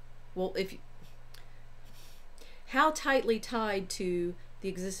it, well, how tightly tied to the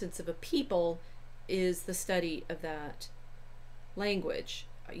existence of a people is the study of that language.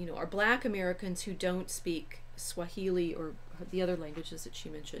 Are Black Americans who don't speak Swahili or the other languages that she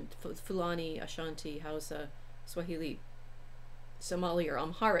mentioned, Fulani, Ashanti, Hausa, Swahili, Somali, or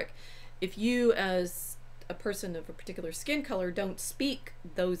Amharic, if you as a person of a particular skin color don't speak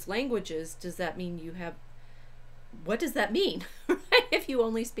those languages, does that mean you have, what does that mean? If you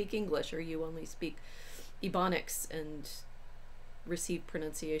only speak English, or you only speak Ebonics and receive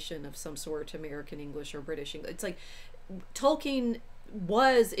pronunciation of some sort, American English or British English. It's like Tolkien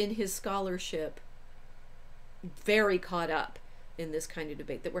was, in his scholarship, very caught up in this kind of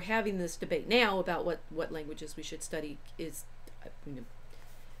debate. That we're having this debate now about what languages we should study is,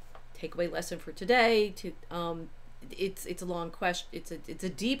 takeaway lesson for today. It's a long question. It's a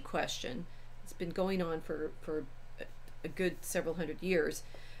deep question. It's been going on for a good several hundred years.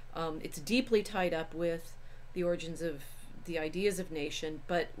 It's deeply tied up with the origins of the ideas of nation.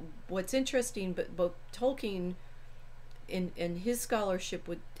 But what's interesting, but both Tolkien in his scholarship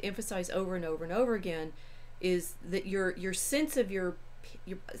would emphasize over and over and over again, is that your sense of your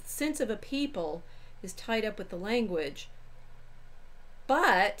sense of a people is tied up with the language.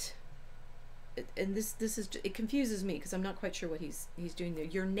 But, and this is, it confuses me because I'm not quite sure what he's doing there.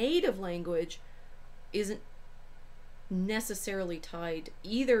 Your native language isn't necessarily tied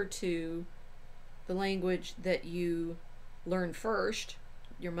either to the language that you learn first,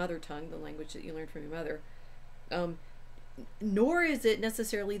 your mother tongue, the language that you learned from your mother, nor is it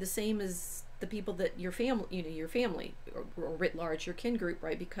necessarily the same as the people that your family, or writ large, your kin group,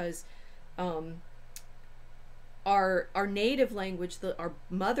 right? Because our native language, our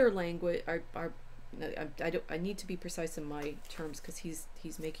mother language, our I need to be precise in my terms because he's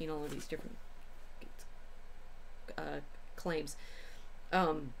making all of these different claims.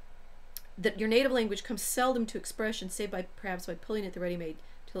 That your native language comes seldom to expression, save perhaps by pulling at the ready-made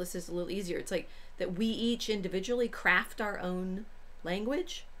till it's just a little easier. It's like that we each individually craft our own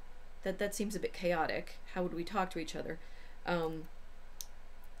language. That seems a bit chaotic. How would we talk to each other? And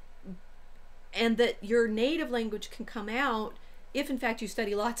that your native language can come out if in fact you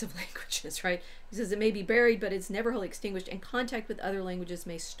study lots of languages, right? He says it may be buried, but it's never wholly extinguished, and contact with other languages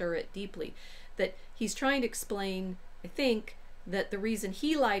may stir it deeply. That he's trying to explain, I think, that the reason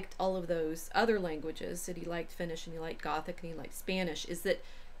he liked all of those other languages, that he liked Finnish and he liked Gothic and he liked Spanish, is that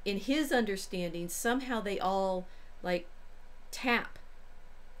in his understanding, somehow they all like tap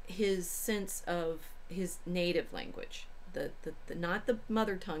his sense of his native language. The not the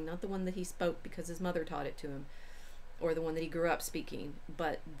mother tongue, not the one that he spoke because his mother taught it to him, or the one that he grew up speaking,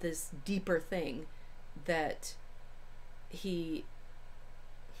 but this deeper thing that he,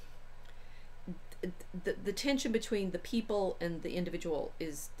 the tension between the people and the individual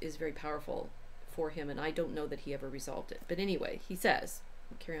is very powerful for him, and I don't know that he ever resolved it. But anyway, he says,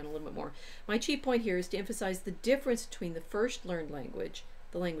 I'll carry on a little bit more. My chief point here is to emphasize the difference between the first learned language,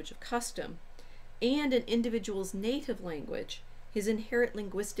 the language of custom, and an individual's native language, his inherent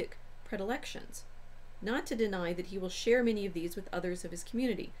linguistic predilections. Not to deny that he will share many of these with others of his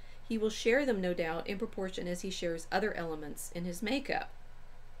community. He will share them, no doubt, in proportion as he shares other elements in his makeup.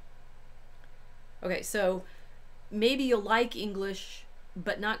 Okay, so maybe you'll like English,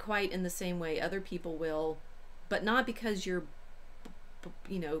 but not quite in the same way other people will, but not because you're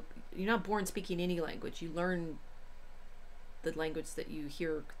not born speaking any language. You learn the language that you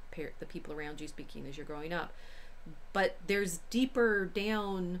hear the people around you speaking as you're growing up. But there's deeper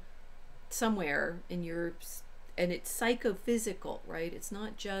down somewhere in your, and it's psychophysical, right? It's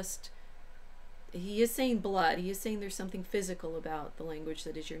not just, he is saying blood, he is saying there's something physical about the language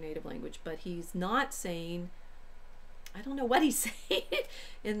that is your native language, but he's not saying, I don't know what he's saying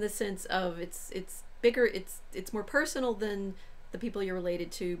in the sense of it's bigger, it's more personal than the people you're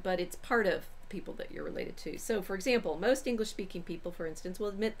related to, but it's part of the people that you're related to. So for example, most English speaking people, for instance, will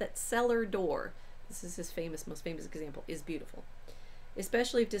admit that cellar door, this is his most famous example, is beautiful,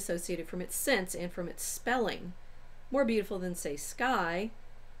 especially if dissociated from its sense and from its spelling. More beautiful than, say, sky.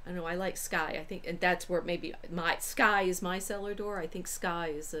 I don't know, I like sky. I think, and that's where maybe my sky is my cellar door. I think sky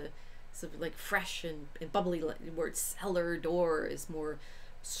is a sort of like fresh and bubbly word. Cellar door is more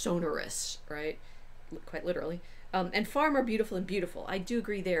sonorous, right? Quite literally. And far more beautiful and beautiful. I do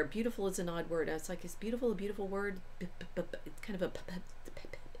agree there. Beautiful is an odd word. It's like, is beautiful a beautiful word? It's kind of a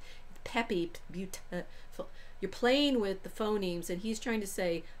peppy, beautiful. You're playing with the phonemes, and he's trying to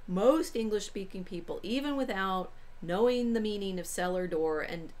say most English-speaking people, even without knowing the meaning of cellar door,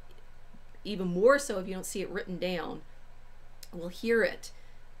 and even more so if you don't see it written down, will hear it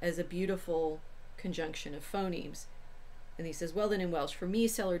as a beautiful conjunction of phonemes. And he says, well then in Welsh, for me,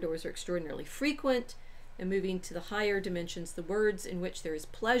 cellar doors are extraordinarily frequent, and moving to the higher dimensions, the words in which there is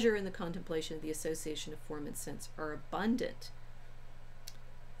pleasure in the contemplation of the association of form and sense are abundant.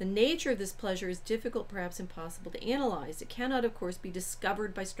 The nature of this pleasure is difficult, perhaps impossible to analyze. It cannot, of course, be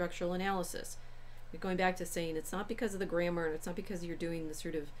discovered by structural analysis. We're going back to saying it's not because of the grammar, and it's not because you're doing the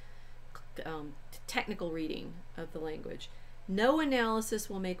sort of technical reading of the language. No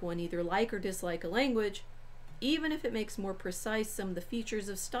analysis will make one either like or dislike a language, even if it makes more precise some of the features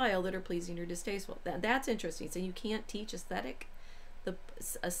of style that are pleasing or distasteful. That's interesting. So you can't teach aesthetic, the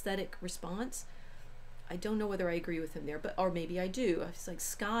aesthetic response. I don't know whether I agree with him there, but or maybe I do. It's like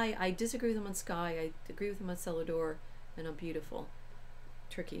sky. I disagree with him on sky. I agree with him on cellar door and on beautiful.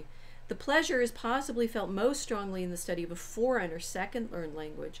 Tricky. The pleasure is possibly felt most strongly in the study of a foreign or second learned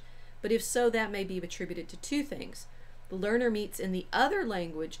language, but if so, that may be attributed to two things. The learner meets in the other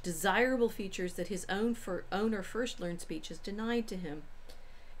language desirable features that his own or first learned speech has denied to him,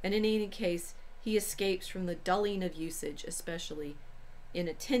 and in any case, he escapes from the dulling of usage, especially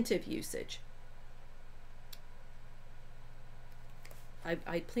inattentive usage.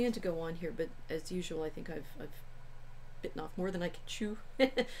 I plan to go on here, but as usual, I think I've bitten off more than I can chew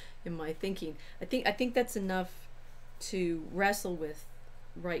in my thinking. I think that's enough to wrestle with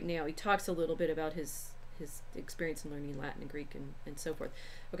right now. He talks a little bit about his experience in learning Latin and Greek and so forth.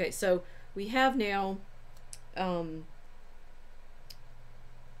 Okay, so we have now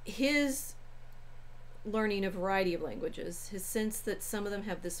his learning a variety of languages, his sense that some of them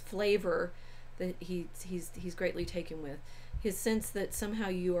have this flavor that he's greatly taken with, his sense that somehow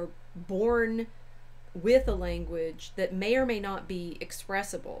you are born with a language that may or may not be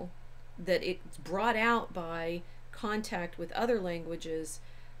expressible, that it's brought out by contact with other languages,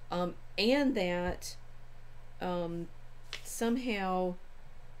 and that somehow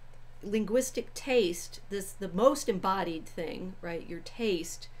linguistic taste, the most embodied thing, right? Your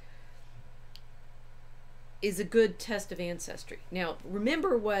taste is a good test of ancestry. Now,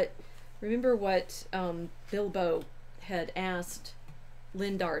 remember what Bilbo had asked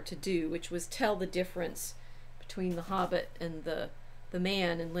Lindar to do, which was tell the difference between the Hobbit and the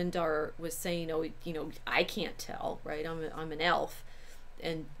man, and Lindar was saying, "Oh, I can't tell, right? I'm an elf,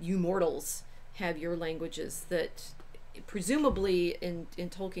 and you mortals have your languages that." Presumably in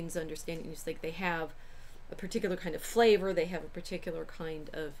Tolkien's understanding, it's like they have a particular kind of flavor, they have a particular kind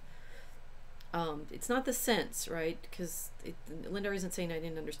of it's not the sense, right? Because Lindar isn't saying I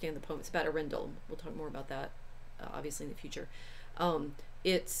didn't understand the poem. It's about Arundel. We'll talk more about that obviously in the future.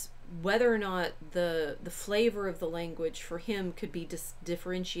 It's whether or not the flavor of the language for him could be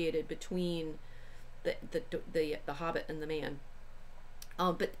differentiated between the Hobbit and the man.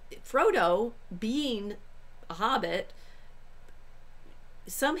 But Frodo, being a Hobbit,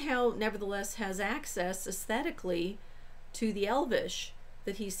 somehow nevertheless has access aesthetically to the Elvish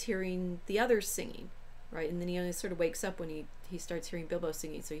that he's hearing the others singing, right? And then he only sort of wakes up when he starts hearing Bilbo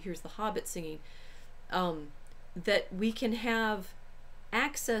singing, so he hears the Hobbit singing. That we can have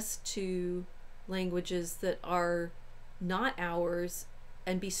access to languages that are not ours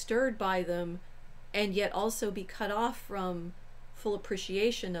and be stirred by them, and yet also be cut off from full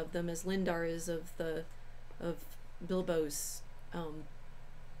appreciation of them, as Lindar is of Bilbo's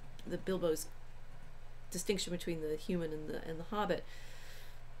Bilbo's distinction between the human and the Hobbit.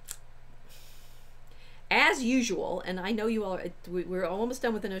 As usual, and I know you all we're almost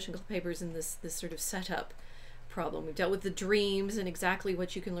done with the Notion Club papers in this sort of setup problem. We've dealt with the dreams and exactly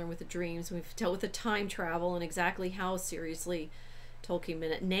what you can learn with the dreams. We've dealt with the time travel and exactly how seriously Tolkien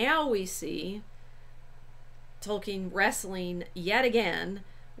meant it. Now we see Tolkien wrestling yet again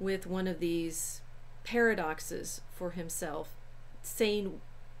with one of these paradoxes for himself, saying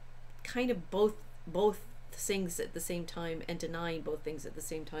kind of both things at the same time and denying both things at the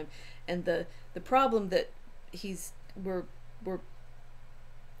same time. And the problem that we're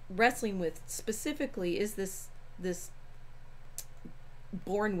wrestling with specifically is this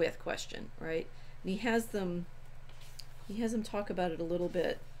born with question, right? And he has them talk about it a little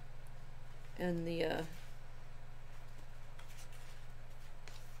bit in the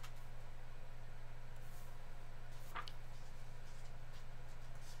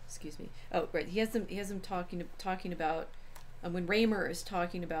excuse me. Oh, right. He has them talking about when Raymer is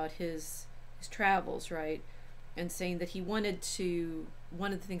talking about his travels, right, and saying that he wanted to.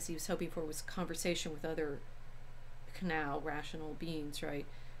 One of the things he was hoping for was conversation with other canal rational beings, right?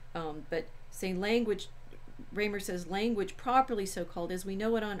 But saying language. Raymer says language, properly so called, as we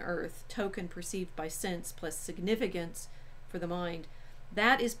know it on earth, token perceived by sense plus significance for the mind,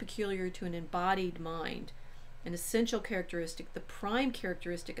 that is peculiar to an embodied mind. An essential characteristic, the prime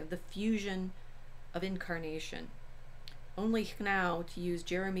characteristic of the fusion of incarnation. Only now, to use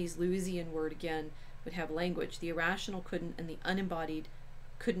Jeremy's Lewisian word again, would have language. The irrational couldn't, and the unembodied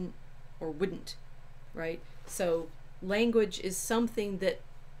couldn't or wouldn't, right? So language is something that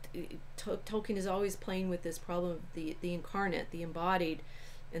Tolkien is always playing with this problem of the incarnate, the embodied,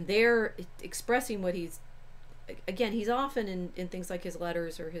 and they're expressing what he's often in things like his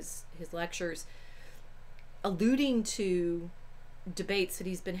letters or his lectures, alluding to debates that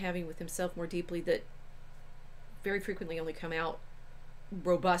he's been having with himself more deeply that very frequently only come out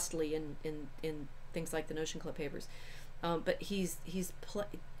robustly in things like the Notion Club papers. But he's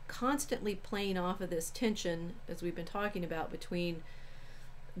constantly playing off of this tension, as we've been talking about, between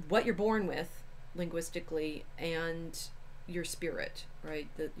what you're born with linguistically and your spirit, right?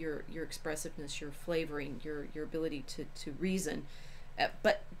 Your expressiveness, your flavoring, your ability to reason.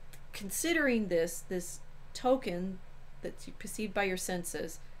 But considering this token that's perceived by your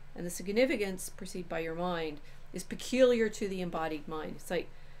senses and the significance perceived by your mind is peculiar to the embodied mind. It's like,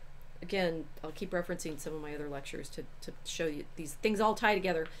 again, I'll keep referencing some of my other lectures to show you these things all tie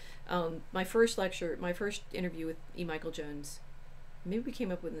together. My first interview with E. Michael Jones, maybe we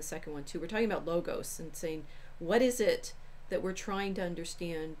came up with in the second one too, we're talking about logos and saying, what is it that we're trying to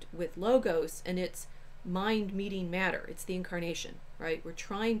understand with logos? And it's mind meeting matter. It's the incarnation, right? We're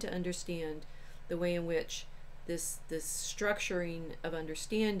trying to understand the way in which this structuring of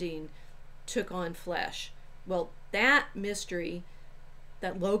understanding took on flesh. Well, that mystery,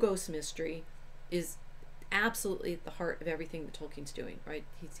 that logos mystery, is absolutely at the heart of everything that Tolkien's doing, right?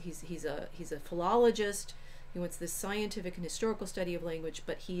 He's a philologist. He wants this scientific and historical study of language,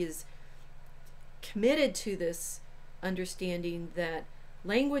 but he is committed to this understanding that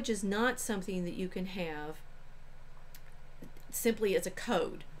language is not something that you can have simply as a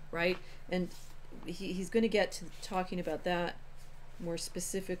code, right? And he's going to get to talking about that more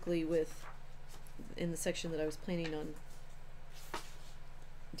specifically with in the section that I was planning on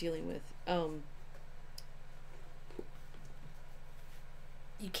dealing with.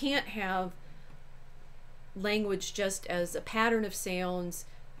 You can't have language just as a pattern of sounds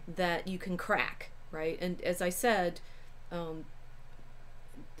that you can crack, right? And as I said,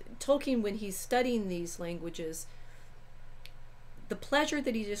 Tolkien, when he's studying these languages, the pleasure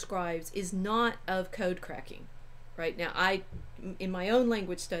that he describes is not of code cracking, right? Now, in my own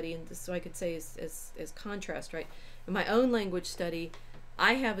language study, and this, so I could say as contrast, right? In my own language study,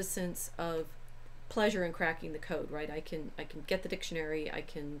 I have a sense of pleasure in cracking the code, right? I can get the dictionary, I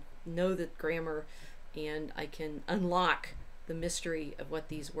can know the grammar, and I can unlock the mystery of what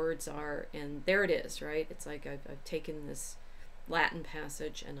these words are, and there it is, right? It's like I've taken this Latin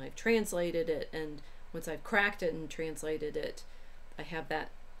passage and I've translated it, and once I've cracked it and translated it, I have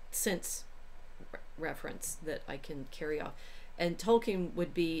that sense reference that I can carry off. And Tolkien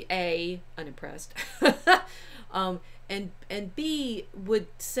would be A, unimpressed, and B, would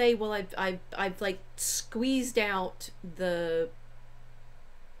say, well, I've like squeezed out the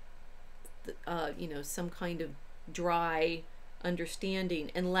you know, some kind of dry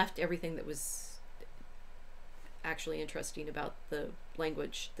understanding and left everything that was actually interesting about the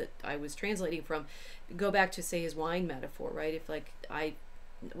language that I was translating from. Go back to, say, his wine metaphor, right? If like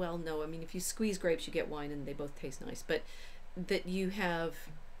well, no, I mean, if you squeeze grapes, you get wine and they both taste nice, but that you have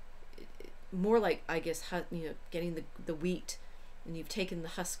more like, I guess, you know, getting the wheat and you've taken the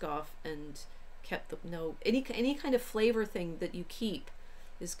husk off and kept the, no, any kind of flavor thing that you keep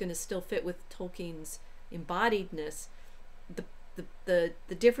is going to still fit with Tolkien's embodiedness. The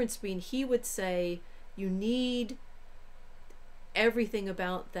difference being, he would say you need everything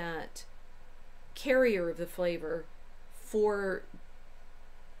about that carrier of the flavor for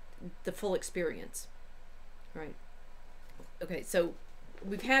the full experience, right? Okay, so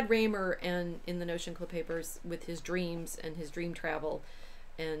we've had Raymer and in the Notion Club papers with his dreams and his dream travel,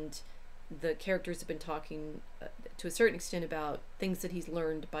 and the characters have been talking to a certain extent about things that he's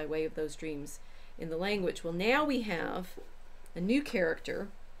learned by way of those dreams in the language. Well, now we have a new character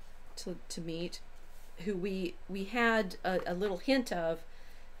to meet, who we had a little hint of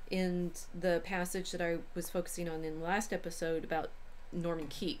in the passage that I was focusing on in the last episode about Norman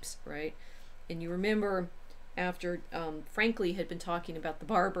Keeps, right? And you remember after Frankly had been talking about the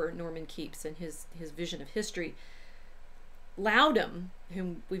barber Norman Keeps and his vision of history, Lowdham,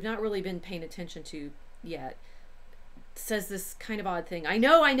 whom we've not really been paying attention to yet, says this kind of odd thing. I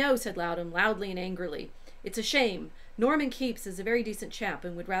know, said Lowdham loudly and angrily. It's a shame. Norman Keeps is a very decent chap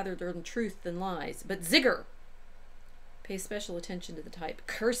and would rather learn truth than lies. But Zigger pays special attention to the type.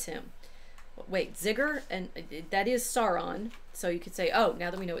 Curse him. Wait, Zigger? And that is Sauron. So you could say, oh,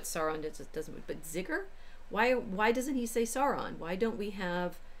 now that we know it's Sauron, it doesn't. But Zigger? Why doesn't he say Sauron? Why don't we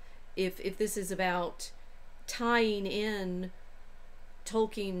have, if this is about tying in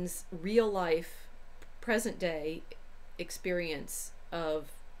Tolkien's real life, present day experience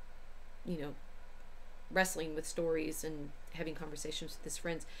of, you know, wrestling with stories and having conversations with his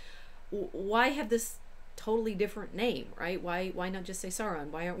friends, why have this totally different name, right? Why not just say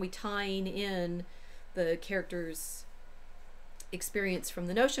Sauron? Why aren't we tying in the character's experience from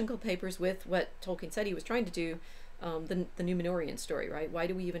the Notion Club papers with what Tolkien said he was trying to do, the Númenórean story, right? Why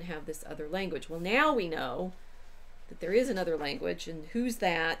do we even have this other language? Well, now we know that there is another language, and who's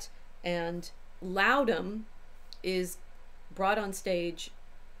that? And Lowdham is brought on stage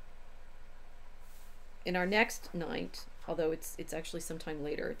in our next night, although it's actually sometime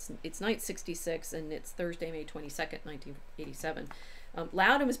later. It's night 66, and it's Thursday, May 22nd, 1987.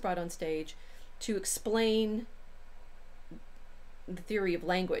 Lowdham is brought on stage to explain the theory of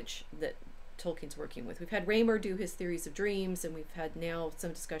language that Tolkien's working with. We've had Raymer do his theories of dreams, and we've had now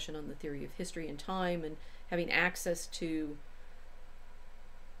some discussion on the theory of history and time and having access to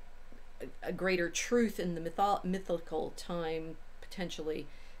a greater truth in the mythical time, potentially.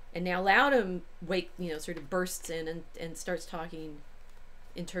 And now Lowdham sort of bursts in and starts talking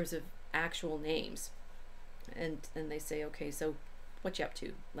in terms of actual names. And they say, okay, so what you up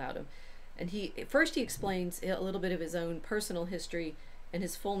to, Lowdham? And he explains a little bit of his own personal history and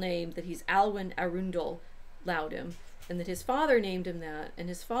his full name, that he's Alwin Arundel Lowdham, and that his father named him that, and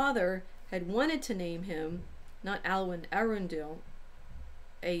his father had wanted to name him not Alwin Arundel,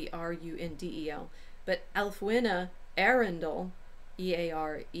 Arundel, but Alfwine Arundel,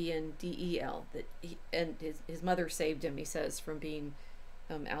 Earendel. And his mother saved him, he says, from being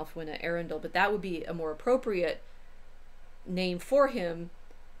Alfwine Arundel, but that would be a more appropriate name for him.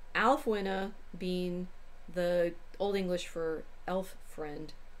 Alfwine being the Old English for elf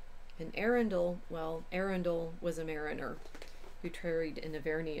friend, And Arundel, well, Arundel was a mariner who tarried in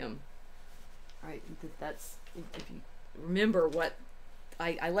Avernium. Right, that's, if you remember what,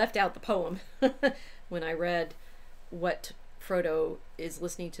 I left out the poem when I read what Frodo is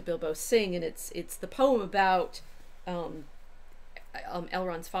listening to Bilbo sing, and it's the poem about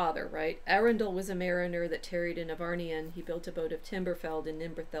Elrond's father, right? Arundel was a mariner that tarried in Avarnian. He built a boat of timber felled in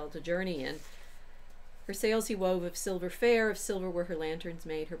Nimberfell to journey in. Her sails he wove of silver fair, of silver were her lanterns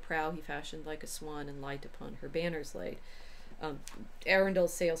made. Her prow he fashioned like a swan, and light upon her banners laid. Arundel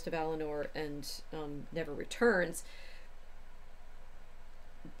sails to Valinor and never returns.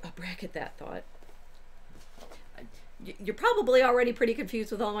 I'll bracket that thought. You're probably already pretty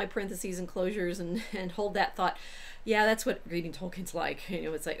confused with all my parentheses and closures, and hold that thought. Yeah, that's what reading Tolkien's like. You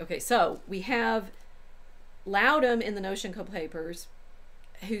know, it's like, okay, so we have Lowdham in the Notion Papers,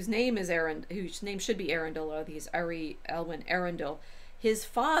 whose name is whose name should be Arundel, or he's Alwin Arundel. His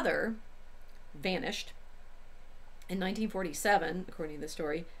father vanished in 1947, according to the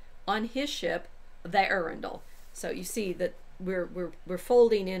story, on his ship, the Arundel. So you see that we're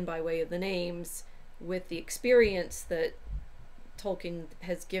folding in by way of the names with the experience that Tolkien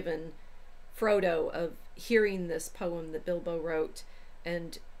has given Frodo of hearing this poem that Bilbo wrote,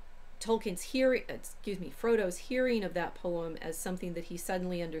 and Tolkien's Frodo's hearing of that poem as something that he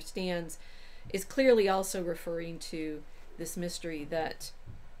suddenly understands is clearly also referring to this mystery that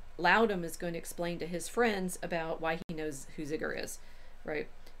Lowdham is going to explain to his friends about why he knows who Ziggur is, right?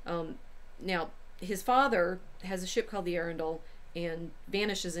 Now, his father has a ship called the Arundel and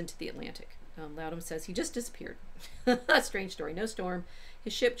vanishes into the Atlantic. Lowdham says he just disappeared. A strange story. No storm.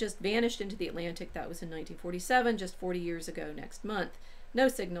 His ship just vanished into the Atlantic. That was in 1947, just 40 years ago next month. No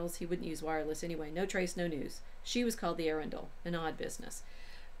signals. He wouldn't use wireless anyway. No trace, no news. She was called the Arundel. An odd business.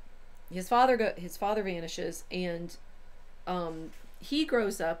 His father vanishes, and he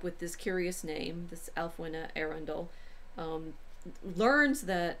grows up with this curious name, this Alwin Arundel. Learns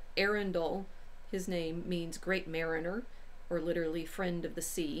that Arundel, his name, means great mariner, or literally friend of the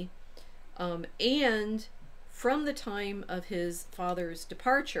sea. And from the time of his father's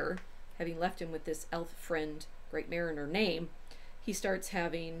departure, having left him with this elf friend, great mariner name, he starts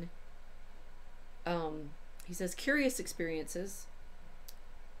having, he says, curious experiences,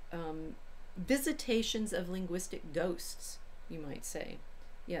 visitations of linguistic ghosts, you might say.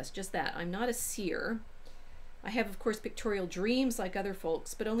 Yes, just that. I'm not a seer. I have, of course, pictorial dreams like other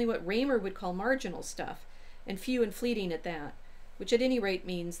folks, but only what Raymer would call marginal stuff, and few and fleeting at that, which at any rate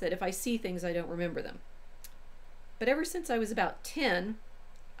means that if I see things, I don't remember them. But ever since I was about 10,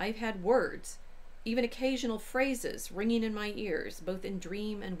 I've had words, even occasional phrases ringing in my ears, both in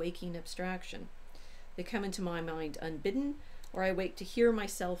dream and waking abstraction. They come into my mind unbidden, or I wake to hear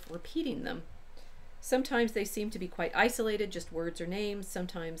myself repeating them. Sometimes they seem to be quite isolated, just words or names.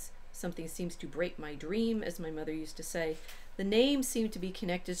 Sometimes something seems to break my dream, as my mother used to say. The names seem to be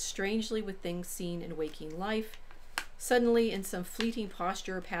connected strangely with things seen in waking life. Suddenly, in some fleeting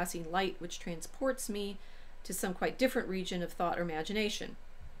posture or passing light which transports me to some quite different region of thought or imagination.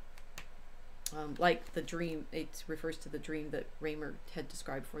 Like the dream, it refers to the dream that Raymer had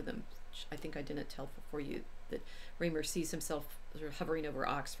described for them. I think I didn't tell for you that Raymer sees himself sort of hovering over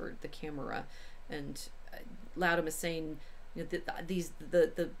Oxford, the camera, and Lowdham is saying, you know,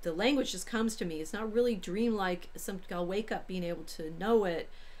 the language just comes to me. It's not really dreamlike. I'll wake up being able to know it,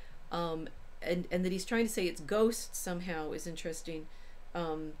 and that he's trying to say it's ghosts somehow is interesting.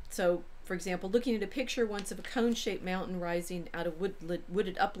 So, for example, looking at a picture once of a cone-shaped mountain rising out of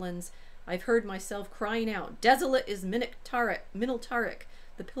wooded uplands, I've heard myself crying out, "Desolate is Minnal Tarik,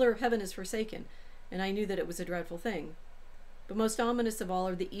 the pillar of heaven is forsaken," and I knew that it was a dreadful thing. But most ominous of all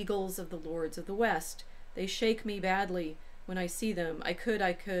are the eagles of the lords of the West. They shake me badly when I see them. I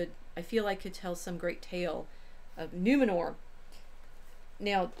feel I could tell some great tale of Numenor.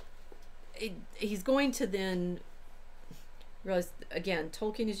 Now, he's going to then realize, again,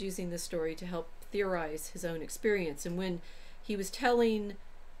 Tolkien is using this story to help theorize his own experience. And when he was telling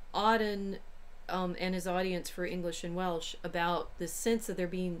Auden and his audience for English and Welsh about the sense of there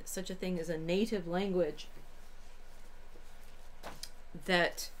being such a thing as a native language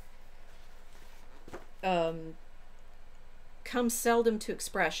that comes seldom to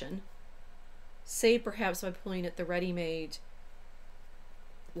expression, save perhaps by pulling at the ready-made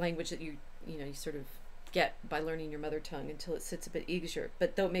language that you sort of get by learning your mother tongue until it sits a bit easier.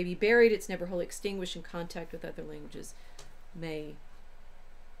 But though it may be buried, it's never wholly extinguished, and contact with other languages may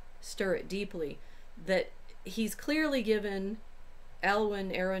stir it deeply. That he's clearly given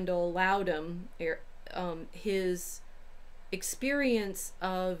Alwin Arundel Lowdham his experience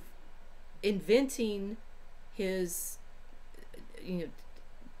of inventing his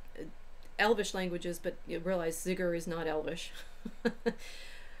Elvish languages, but you realize Ziggur is not Elvish.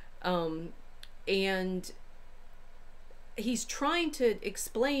 And he's trying to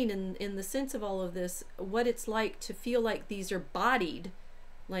explain in the sense of all of this what it's like to feel like these are bodied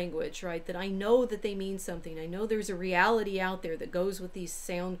language, right? That I know that they mean something. I know there's a reality out there that goes with these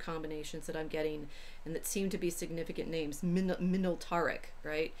sound combinations that I'm getting and that seem to be significant names. Minoltaric,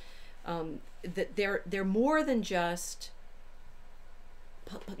 right? That they're more than just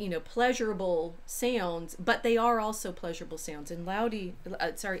pleasurable sounds, but they are also pleasurable sounds. And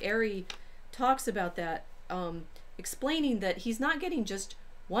Airy talks about that, explaining that he's not getting just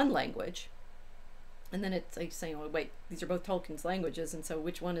one language, and then it's like saying, "Oh, wait, these are both Tolkien's languages, and so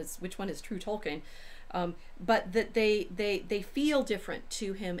which one is true Tolkien?" But that they feel different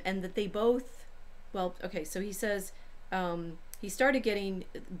to him, and that they both, well, okay. So he says he started getting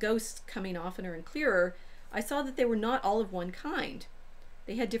ghosts coming oftener and clearer. I saw that they were not all of one kind.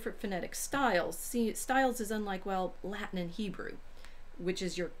 They had different phonetic styles. See, styles is unlike, well, Latin and Hebrew, which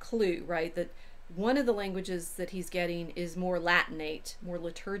is your clue, right? That one of the languages that he's getting is more Latinate, more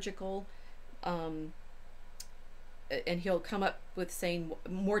liturgical, and he'll come up with saying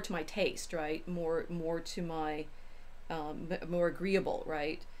more to my taste, right? More to my, more agreeable,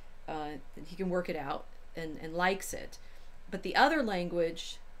 right? He can work it out and likes it. But the other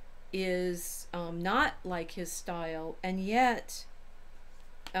language is not like his style, and yet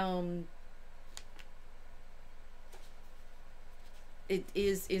it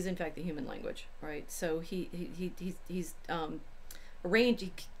is in fact the human language, right? So he's arranged.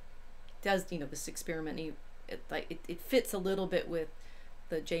 He does this experiment. It fits a little bit with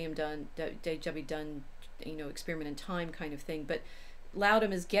the J.W. Dunn experiment in time kind of thing. But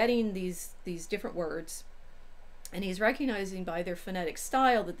Lowdham is getting these different words, and he's recognizing by their phonetic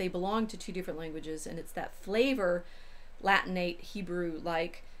style that they belong to two different languages, and it's that flavor, Latinate,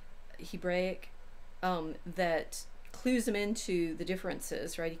 Hebrew-like, Hebraic, that clues him into the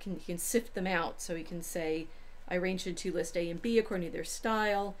differences, right? He can sift them out, so he can say, I arranged into list A and B according to their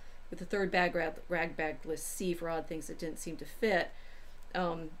style, with the third ragbag list C for odd things that didn't seem to fit.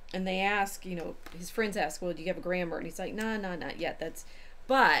 And they ask, his friends ask, well, do you have a grammar? And he's like, nah, not yet.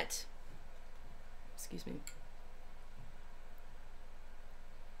 But, excuse me.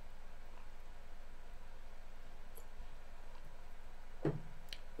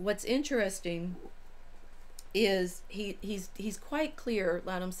 What's interesting is he's quite clear,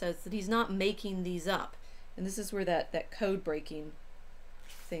 Lowdham says, that he's not making these up. And this is where that code breaking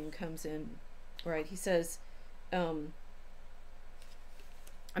thing comes in, right? He says, I'm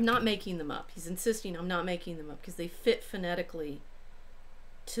not making them up. He's insisting I'm not making them up because they fit phonetically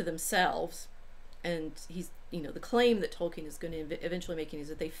to themselves. And he's, the claim that Tolkien is going to eventually making is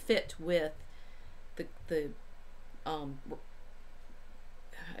that they fit with the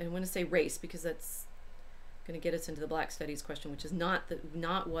I want to say race because that's going to get us into the Black Studies question, which is not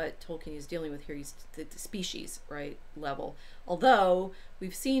what Tolkien is dealing with here. He's the species, right, level. Although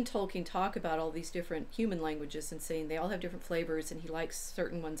we've seen Tolkien talk about all these different human languages and saying they all have different flavors, and he likes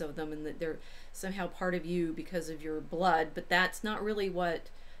certain ones of them, and that they're somehow part of you because of your blood. But that's not really what.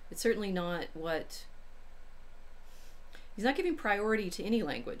 It's certainly not what. He's not giving priority to any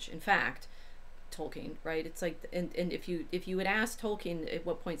language. In fact, Tolkien, right? It's like, and if you would ask Tolkien at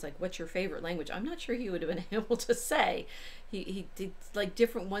what points, like, what's your favorite language? I'm not sure he would have been able to say. He did like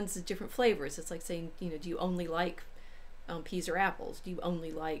different ones with different flavors. It's like saying, do you only like peas or apples? Do you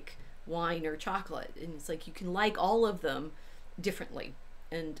only like wine or chocolate? And it's like you can like all of them differently.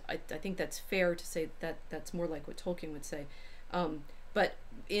 And I think that's fair to say that that's more like what Tolkien would say. But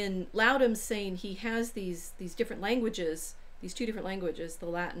in Lowdham saying he has these different languages, these two different languages, the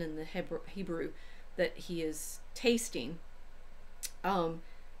Latin and the Hebrew, that he is tasting,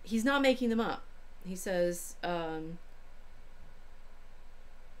 he's not making them up. He says,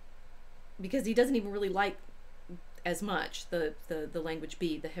 because he doesn't even really like as much the language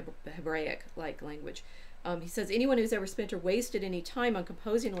B, the Hebraic-like language. He says, anyone who's ever spent or wasted any time on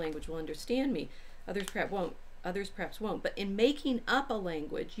composing a language will understand me. Others perhaps won't. But in making up a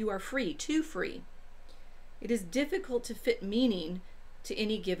language, you are free, too free. It is difficult to fit meaning to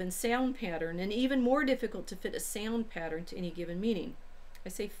any given sound pattern, and even more difficult to fit a sound pattern to any given meaning. I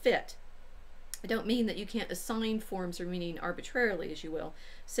say fit. I don't mean that you can't assign forms or meaning arbitrarily, as you will.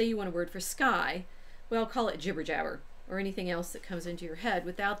 Say you want a word for sky, well, call it jibber jabber, or anything else that comes into your head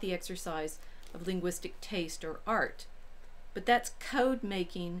without the exercise of linguistic taste or art. But that's code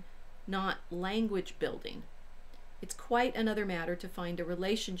making, not language building. It's quite another matter to find a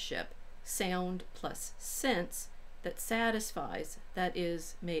relationship, sound plus sense, that satisfies, that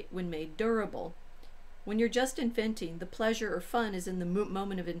is, when made durable. When you're just inventing, the pleasure or fun is in the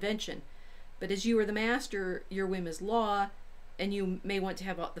moment of invention. But as you are the master, your whim is law, and you may want to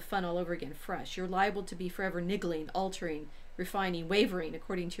have the fun all over again fresh. You're liable to be forever niggling, altering, refining, wavering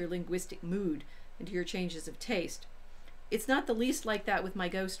according to your linguistic mood and to your changes of taste. It's not the least like that with my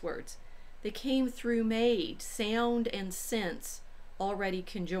ghost words. They came through made, sound and sense already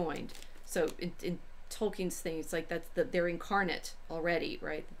conjoined. So in Tolkien's thing, it's like they're incarnate already,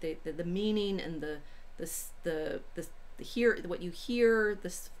 right? The meaning and the hear, what you hear,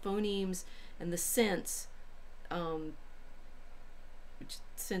 the phonemes and the sense, which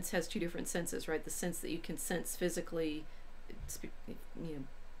sense has two different senses, right? The sense that you can sense physically,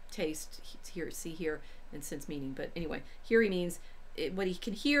 taste, hear, see, hear, and sense meaning. But anyway, here he means what he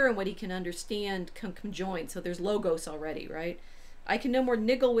can hear and what he can understand conjoined. So there's logos already, right? I can no more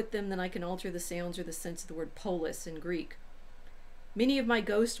niggle with them than I can alter the sounds or the sense of the word polis in Greek. Many of my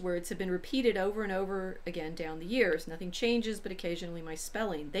ghost words have been repeated over and over again down the years. Nothing changes, but occasionally my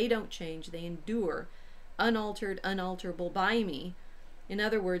spelling. They don't change, they endure, unaltered, unalterable by me. In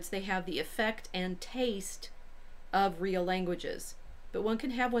other words, they have the effect and taste of real languages. But one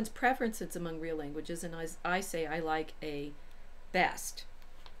can have one's preferences among real languages, and as I say, I like a best.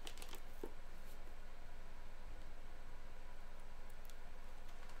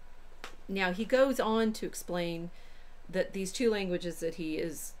 Now he goes on to explain that these two languages that he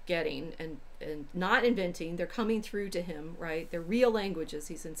is getting and not inventing, they're coming through to him, right? They're real languages,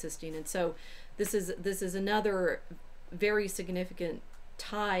 he's insisting. And so this is another very significant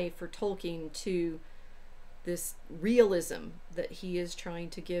tie for Tolkien to this realism that he is trying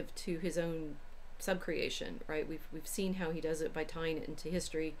to give to his own subcreation, right? We've seen how he does it by tying it into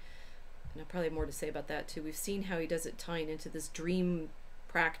history, and I probably have more to say about that too. We've seen how he does it tying into this dream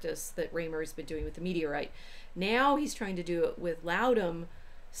practice that Raymer's been doing with the meteorite. Now he's trying to do it with Lowdham,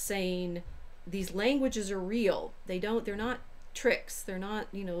 saying these languages are real. They're not tricks. They're not,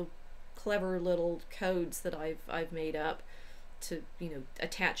 clever little codes that I've made up to,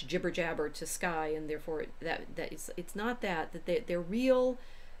 attach jibber jabber to sky, and therefore it's not that they're real,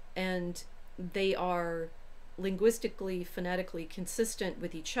 and they are linguistically, phonetically consistent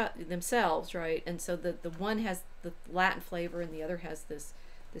with each other themselves, right? And so the one has the Latin flavor and the other has this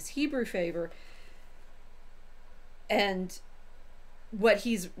Hebrew flavor. And what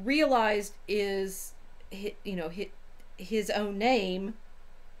he's realized is, his own name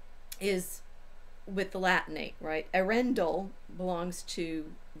is with the Latinate, right? Arundel belongs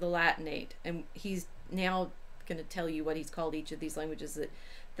to the Latinate, and he's now going to tell you what he's called each of these languages.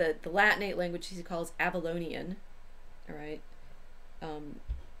 That the Latinate language he calls Avallonian, all right,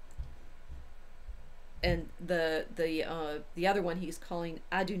 and the other one he's calling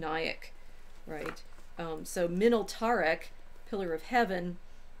Adunaic, right? So Minaltarek, pillar of heaven,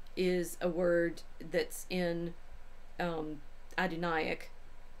 is a word that's in Adunaic.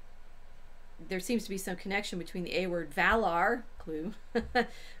 There seems to be some connection between the A word Valar, clue,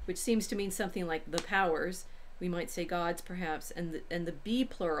 which seems to mean something like the powers. We might say gods, perhaps, and the B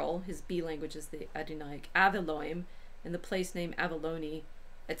plural, his B language is the Adunaic, Avallonian, and the place name Avalloni,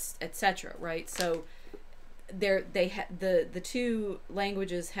 etc. Right? So the two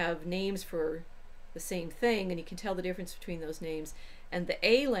languages have names for the same thing, and you can tell the difference between those names. And the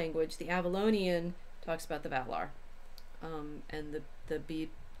A language, the Avallonian, talks about the Valar, and the B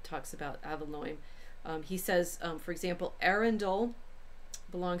talks about Avallonian. He says, for example, Arundel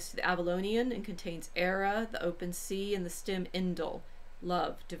belongs to the Avallonian and contains Era, the open sea, and the stem Indel,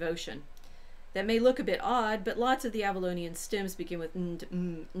 love, devotion. That may look a bit odd, but lots of the Avallonian stems begin with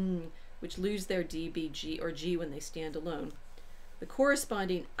n, which lose their D, B, G, or G when they stand alone. The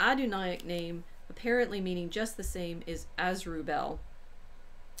corresponding Adunaic name, apparently meaning just the same, is Azrubel.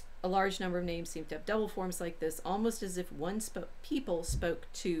 A large number of names seem to have double forms like this, almost as if one people spoke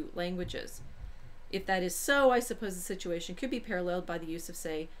two languages. If that is so, I suppose the situation could be paralleled by the use of,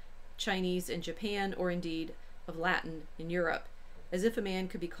 say, Chinese in Japan, or indeed of Latin in Europe, as if a man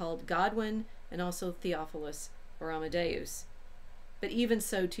could be called Godwin and also Theophilus or Amadeus. But even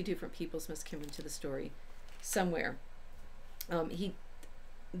so, two different peoples must come into the story somewhere. He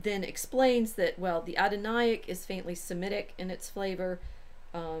then explains that, well, the Adunaic is faintly Semitic in its flavor,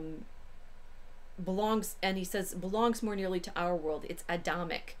 belongs more nearly to our world. It's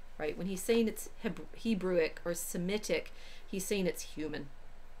Adamic, right? When he's saying it's Hebrewic or Semitic, he's saying it's human.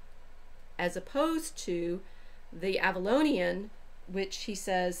 As opposed to the Avallonian, which he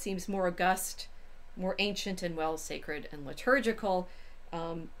says seems more august, more ancient, and well, sacred and liturgical.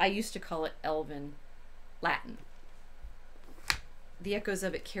 I used to call it Elven Latin. The echoes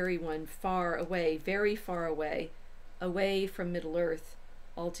of it carry one far away, very far away from Middle-earth,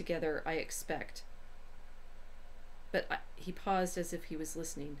 altogether, I expect. But he paused as if he was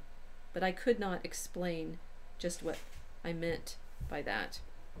listening. but I could not explain just what I meant by that.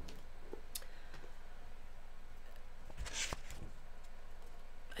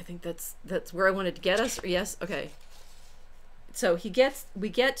 I think that's where I wanted to get us. Yes, okay. So we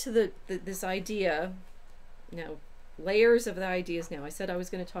get to this idea now, layers of the ideas. Now I said I was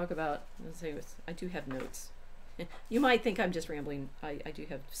going to talk about. I do have notes. You might think I'm just rambling. I do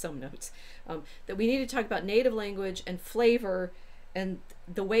have some notes. That we need to talk about native language and flavor, and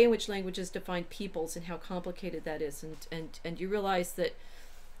the way in which languages define peoples and how complicated that is. And you realize that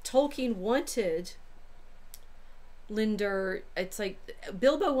Tolkien wanted Linder, it's like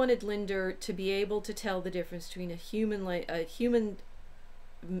Bilbo wanted Linder to be able to tell the difference between a human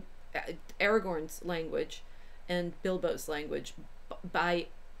Aragorn's language and Bilbo's language by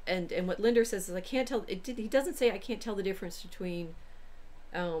and what Linder says is I can't tell he doesn't say I can't tell the difference between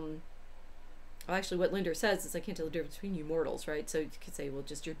actually what Linder says is I can't tell the difference between you mortals, right? So you could say, well,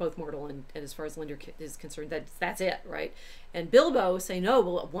 just you're both mortal, and as far as Linder is concerned, that's it, right? And Bilbo say, no,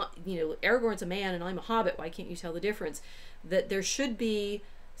 well, Aragorn's a man and I'm a hobbit. Why can't you tell the difference? That there should be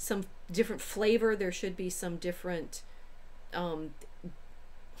some different flavor. There should be some different. What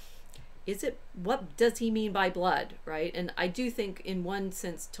does he mean by blood, right? And I do think, in one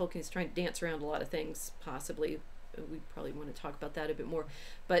sense, Tolkien is trying to dance around a lot of things. Possibly, we probably want to talk about that a bit more,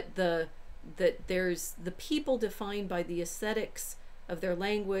 but that there's the people defined by the aesthetics of their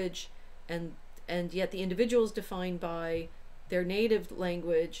language, and yet the individuals defined by their native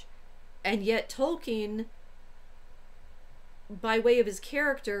language, and yet Tolkien, by way of his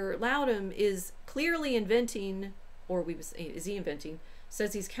character Lowdham, is clearly inventing, or is he inventing?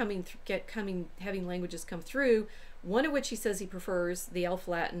 Says he's having languages come through. One of which he says he prefers, the Elf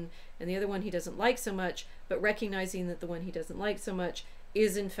Latin, and the other one he doesn't like so much. But recognizing that the one he doesn't like so much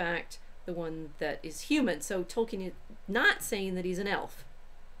is in fact the one that is human. So Tolkien is not saying that he's an elf,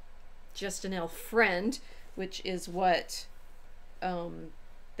 just an elf friend, which is what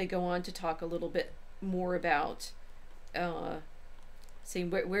they go on to talk a little bit more about. Saying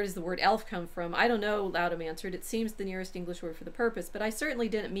where does the word elf come from? I don't know, Lowdham answered. It seems the nearest English word for the purpose, but I certainly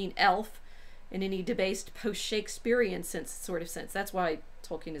didn't mean elf in any debased post-Shakespearean sort of sense. That's why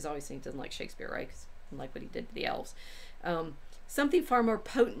Tolkien is always saying he doesn't like Shakespeare, right? Because he doesn't like what he did to the elves. Something far more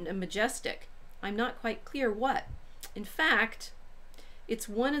potent and majestic. I'm not quite clear what. In fact, it's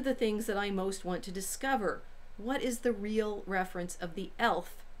one of the things that I most want to discover. What is the real reference of the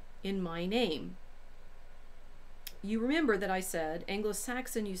elf in my name? You remember that I said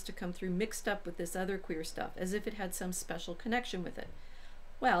Anglo-Saxon used to come through mixed up with this other queer stuff, as if it had some special connection with it.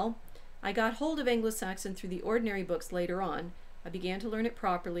 Well, I got hold of Anglo-Saxon through the ordinary books later on. I began to learn it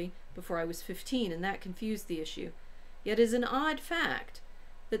properly before I was 15, and that confused the issue. Yet it is an odd fact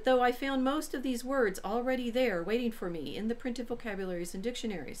that though I found most of these words already there waiting for me in the printed vocabularies and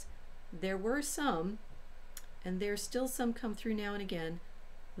dictionaries, there were some, and there's still some come through now and again,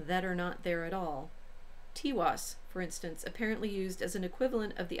 that are not there at all. Tiwas, for instance, apparently used as an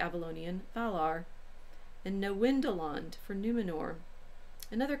equivalent of the Avallonian Valar, and Nowindaland for Numenor,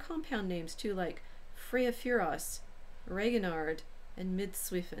 and other compound names too, like Freyafuras, Reginard, and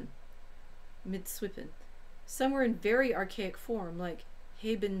Midswiffen. Some were in very archaic form, like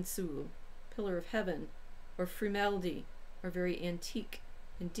Hebensul, Pillar of Heaven, or Frimeldi, or very antique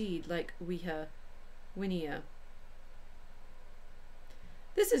indeed, like Wiha, Winia.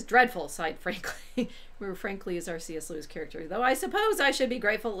 This is dreadful, sighed Frankly. Where Frankly is our C.S. Lewis character, though I suppose I should be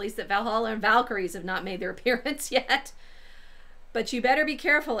grateful at least that Valhalla and Valkyries have not made their appearance yet. But you better be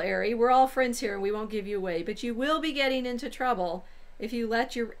careful, Ari. We're all friends here and we won't give you away, but you will be getting into trouble if you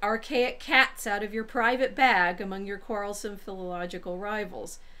let your archaic cats out of your private bag among your quarrelsome philological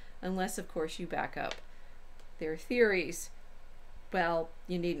rivals. Unless, of course, you back up their theories. Well,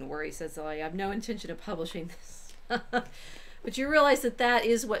 you needn't worry, says I. I have no intention of publishing this. But you realize that that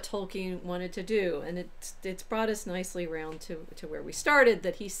is what Tolkien wanted to do, and it's brought us nicely around to where we started,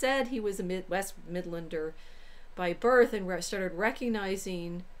 that he said he was a West Midlander by birth and started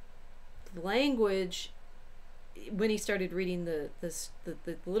recognizing language when he started reading the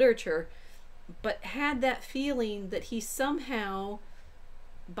literature, but had that feeling that he somehow,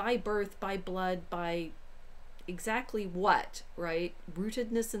 by birth, by blood, by exactly what, right?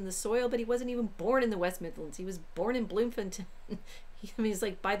 Rootedness in the soil, but he wasn't even born in the West Midlands. He was born in Bloemfontein. He's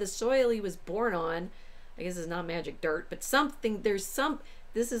like, by the soil he was born on, I guess it's not magic dirt, but something, this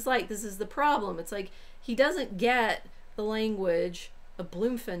is the problem. It's like, he doesn't get the language of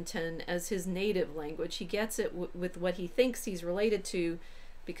Bloemfontein as his native language. He gets it with what he thinks he's related to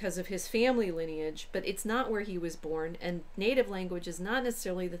because of his family lineage, but it's not where he was born, and native language is not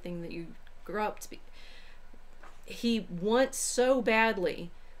necessarily the thing that you grew up to be. He wants so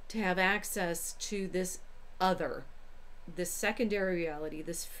badly to have access to this other, this secondary reality,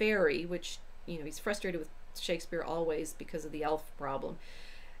 this fairy, which, you know, he's frustrated with Shakespeare always because of the elf problem.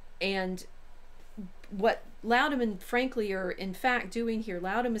 And what Lowdham and Frankly are in fact doing here,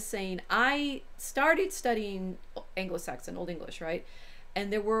 Lowdham is saying, I started studying Anglo-Saxon, Old English, right?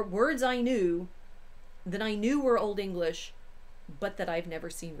 And there were words I knew that I knew were Old English, but that I've never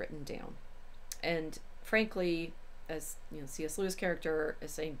seen written down. And Frankly, as you know, C.S. Lewis character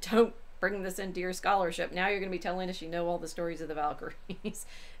is saying, don't bring this into your scholarship. Now you're going to be telling us you know all the stories of the Valkyries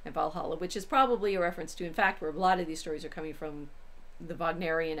and Valhalla, which is probably a reference to, in fact, where a lot of these stories are coming from, the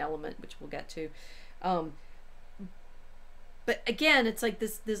Wagnerian element, which we'll get to. But again, it's like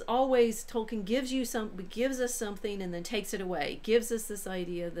this always, Tolkien gives us something and then takes it away. Gives us this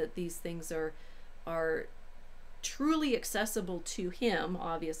idea that these things are truly accessible to him,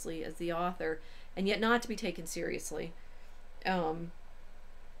 obviously, as the author, and yet not to be taken seriously.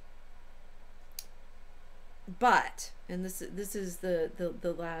 But, and this is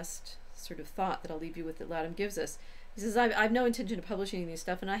the last sort of thought that I'll leave you with that Lowdham gives us. He says, I've no intention of publishing any of these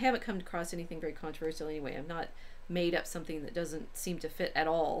stuff, and I haven't come across anything very controversial anyway. I've not made up something that doesn't seem to fit at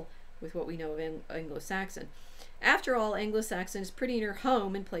all with what we know of Anglo-Saxon. After all, Anglo-Saxon is pretty near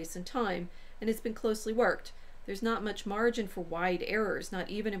home in place and time, and it's been closely worked. There's not much margin for wide errors, not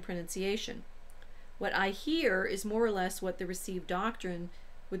even in pronunciation. What I hear is more or less what the received doctrine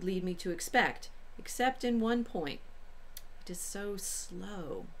would lead me to expect, except in one point. It is so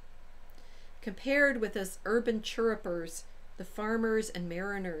slow. Compared with us urban chirrupers, the farmers and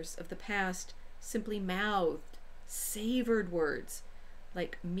mariners of the past simply mouthed, savored words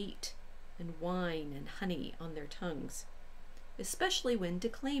like meat and wine and honey on their tongues, especially when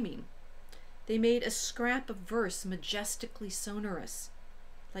declaiming. They made a scrap of verse majestically sonorous,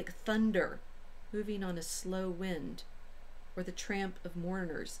 like thunder moving on a slow wind, or the tramp of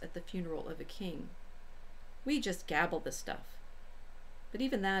mourners at the funeral of a king. We just gabble the stuff. But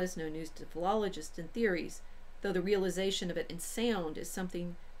even that is no news to philologists and theories, though the realization of it in sound is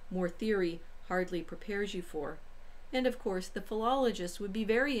something more theory hardly prepares you for. And of course, the philologists would be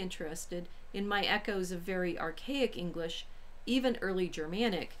very interested in my echoes of very archaic English, even early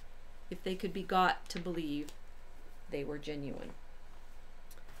Germanic, if they could be got to believe they were genuine.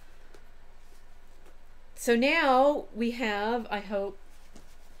 So now we have, I hope,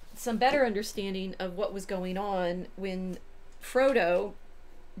 some better understanding of what was going on when Frodo,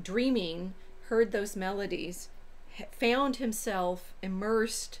 dreaming, heard those melodies, found himself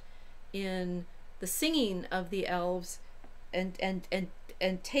immersed in the singing of the elves and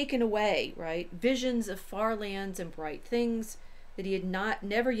taken away, right? Visions of far lands and bright things that he had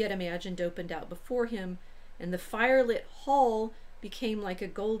never yet imagined opened out before him, and the firelit hall became like a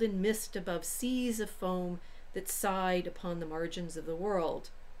golden mist above seas of foam that sighed upon the margins of the world.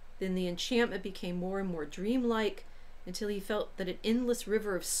 Then the enchantment became more and more dreamlike, until he felt that an endless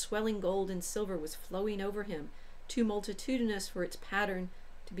river of swelling gold and silver was flowing over him, too multitudinous for its pattern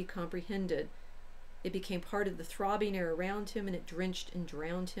to be comprehended. It became part of the throbbing air around him, and it drenched and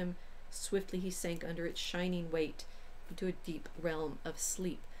drowned him. Swiftly he sank under its shining weight into a deep realm of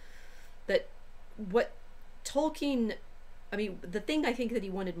sleep. That what Tolkien, I mean, the thing I think that he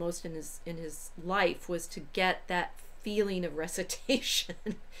wanted most in his life was to get that feeling of recitation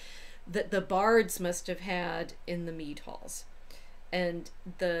that the bards must have had in the mead halls. And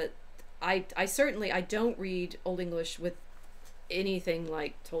I certainly don't read Old English with anything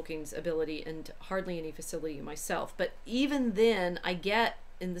like Tolkien's ability, and hardly any facility myself. But even then I get,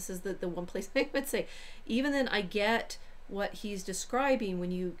 and this is the one place I would say, even then I get what he's describing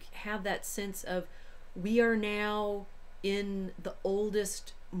when you have that sense of, we are now in the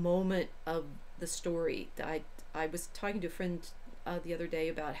oldest moment of the story. I was talking to a friend the other day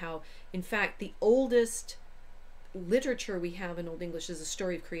about how, in fact, the oldest literature we have in Old English is a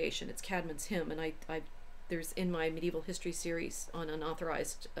story of creation. It's Cadman's Hymn, and there's in my medieval history series on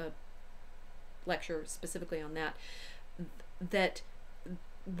unauthorized lecture specifically on that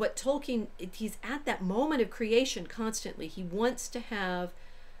what Tolkien, he's at that moment of creation constantly. He wants to have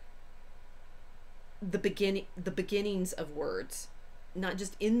the beginnings of words, not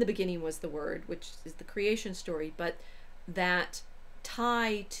just in the beginning was the word, which is the creation story, but that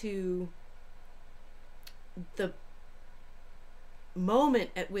tie to the moment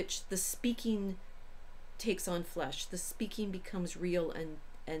at which the speaking takes on flesh, the speaking becomes real,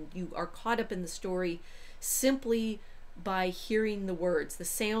 and you are caught up in the story simply by hearing the words. The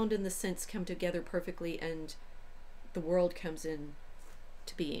sound and the sense come together perfectly, and the world comes in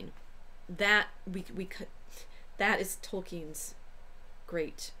to being. That that is Tolkien's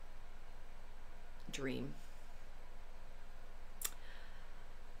great dream.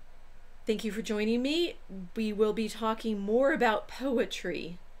 Thank you for joining me. We will be talking more about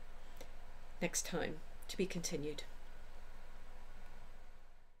poetry next time, to be continued.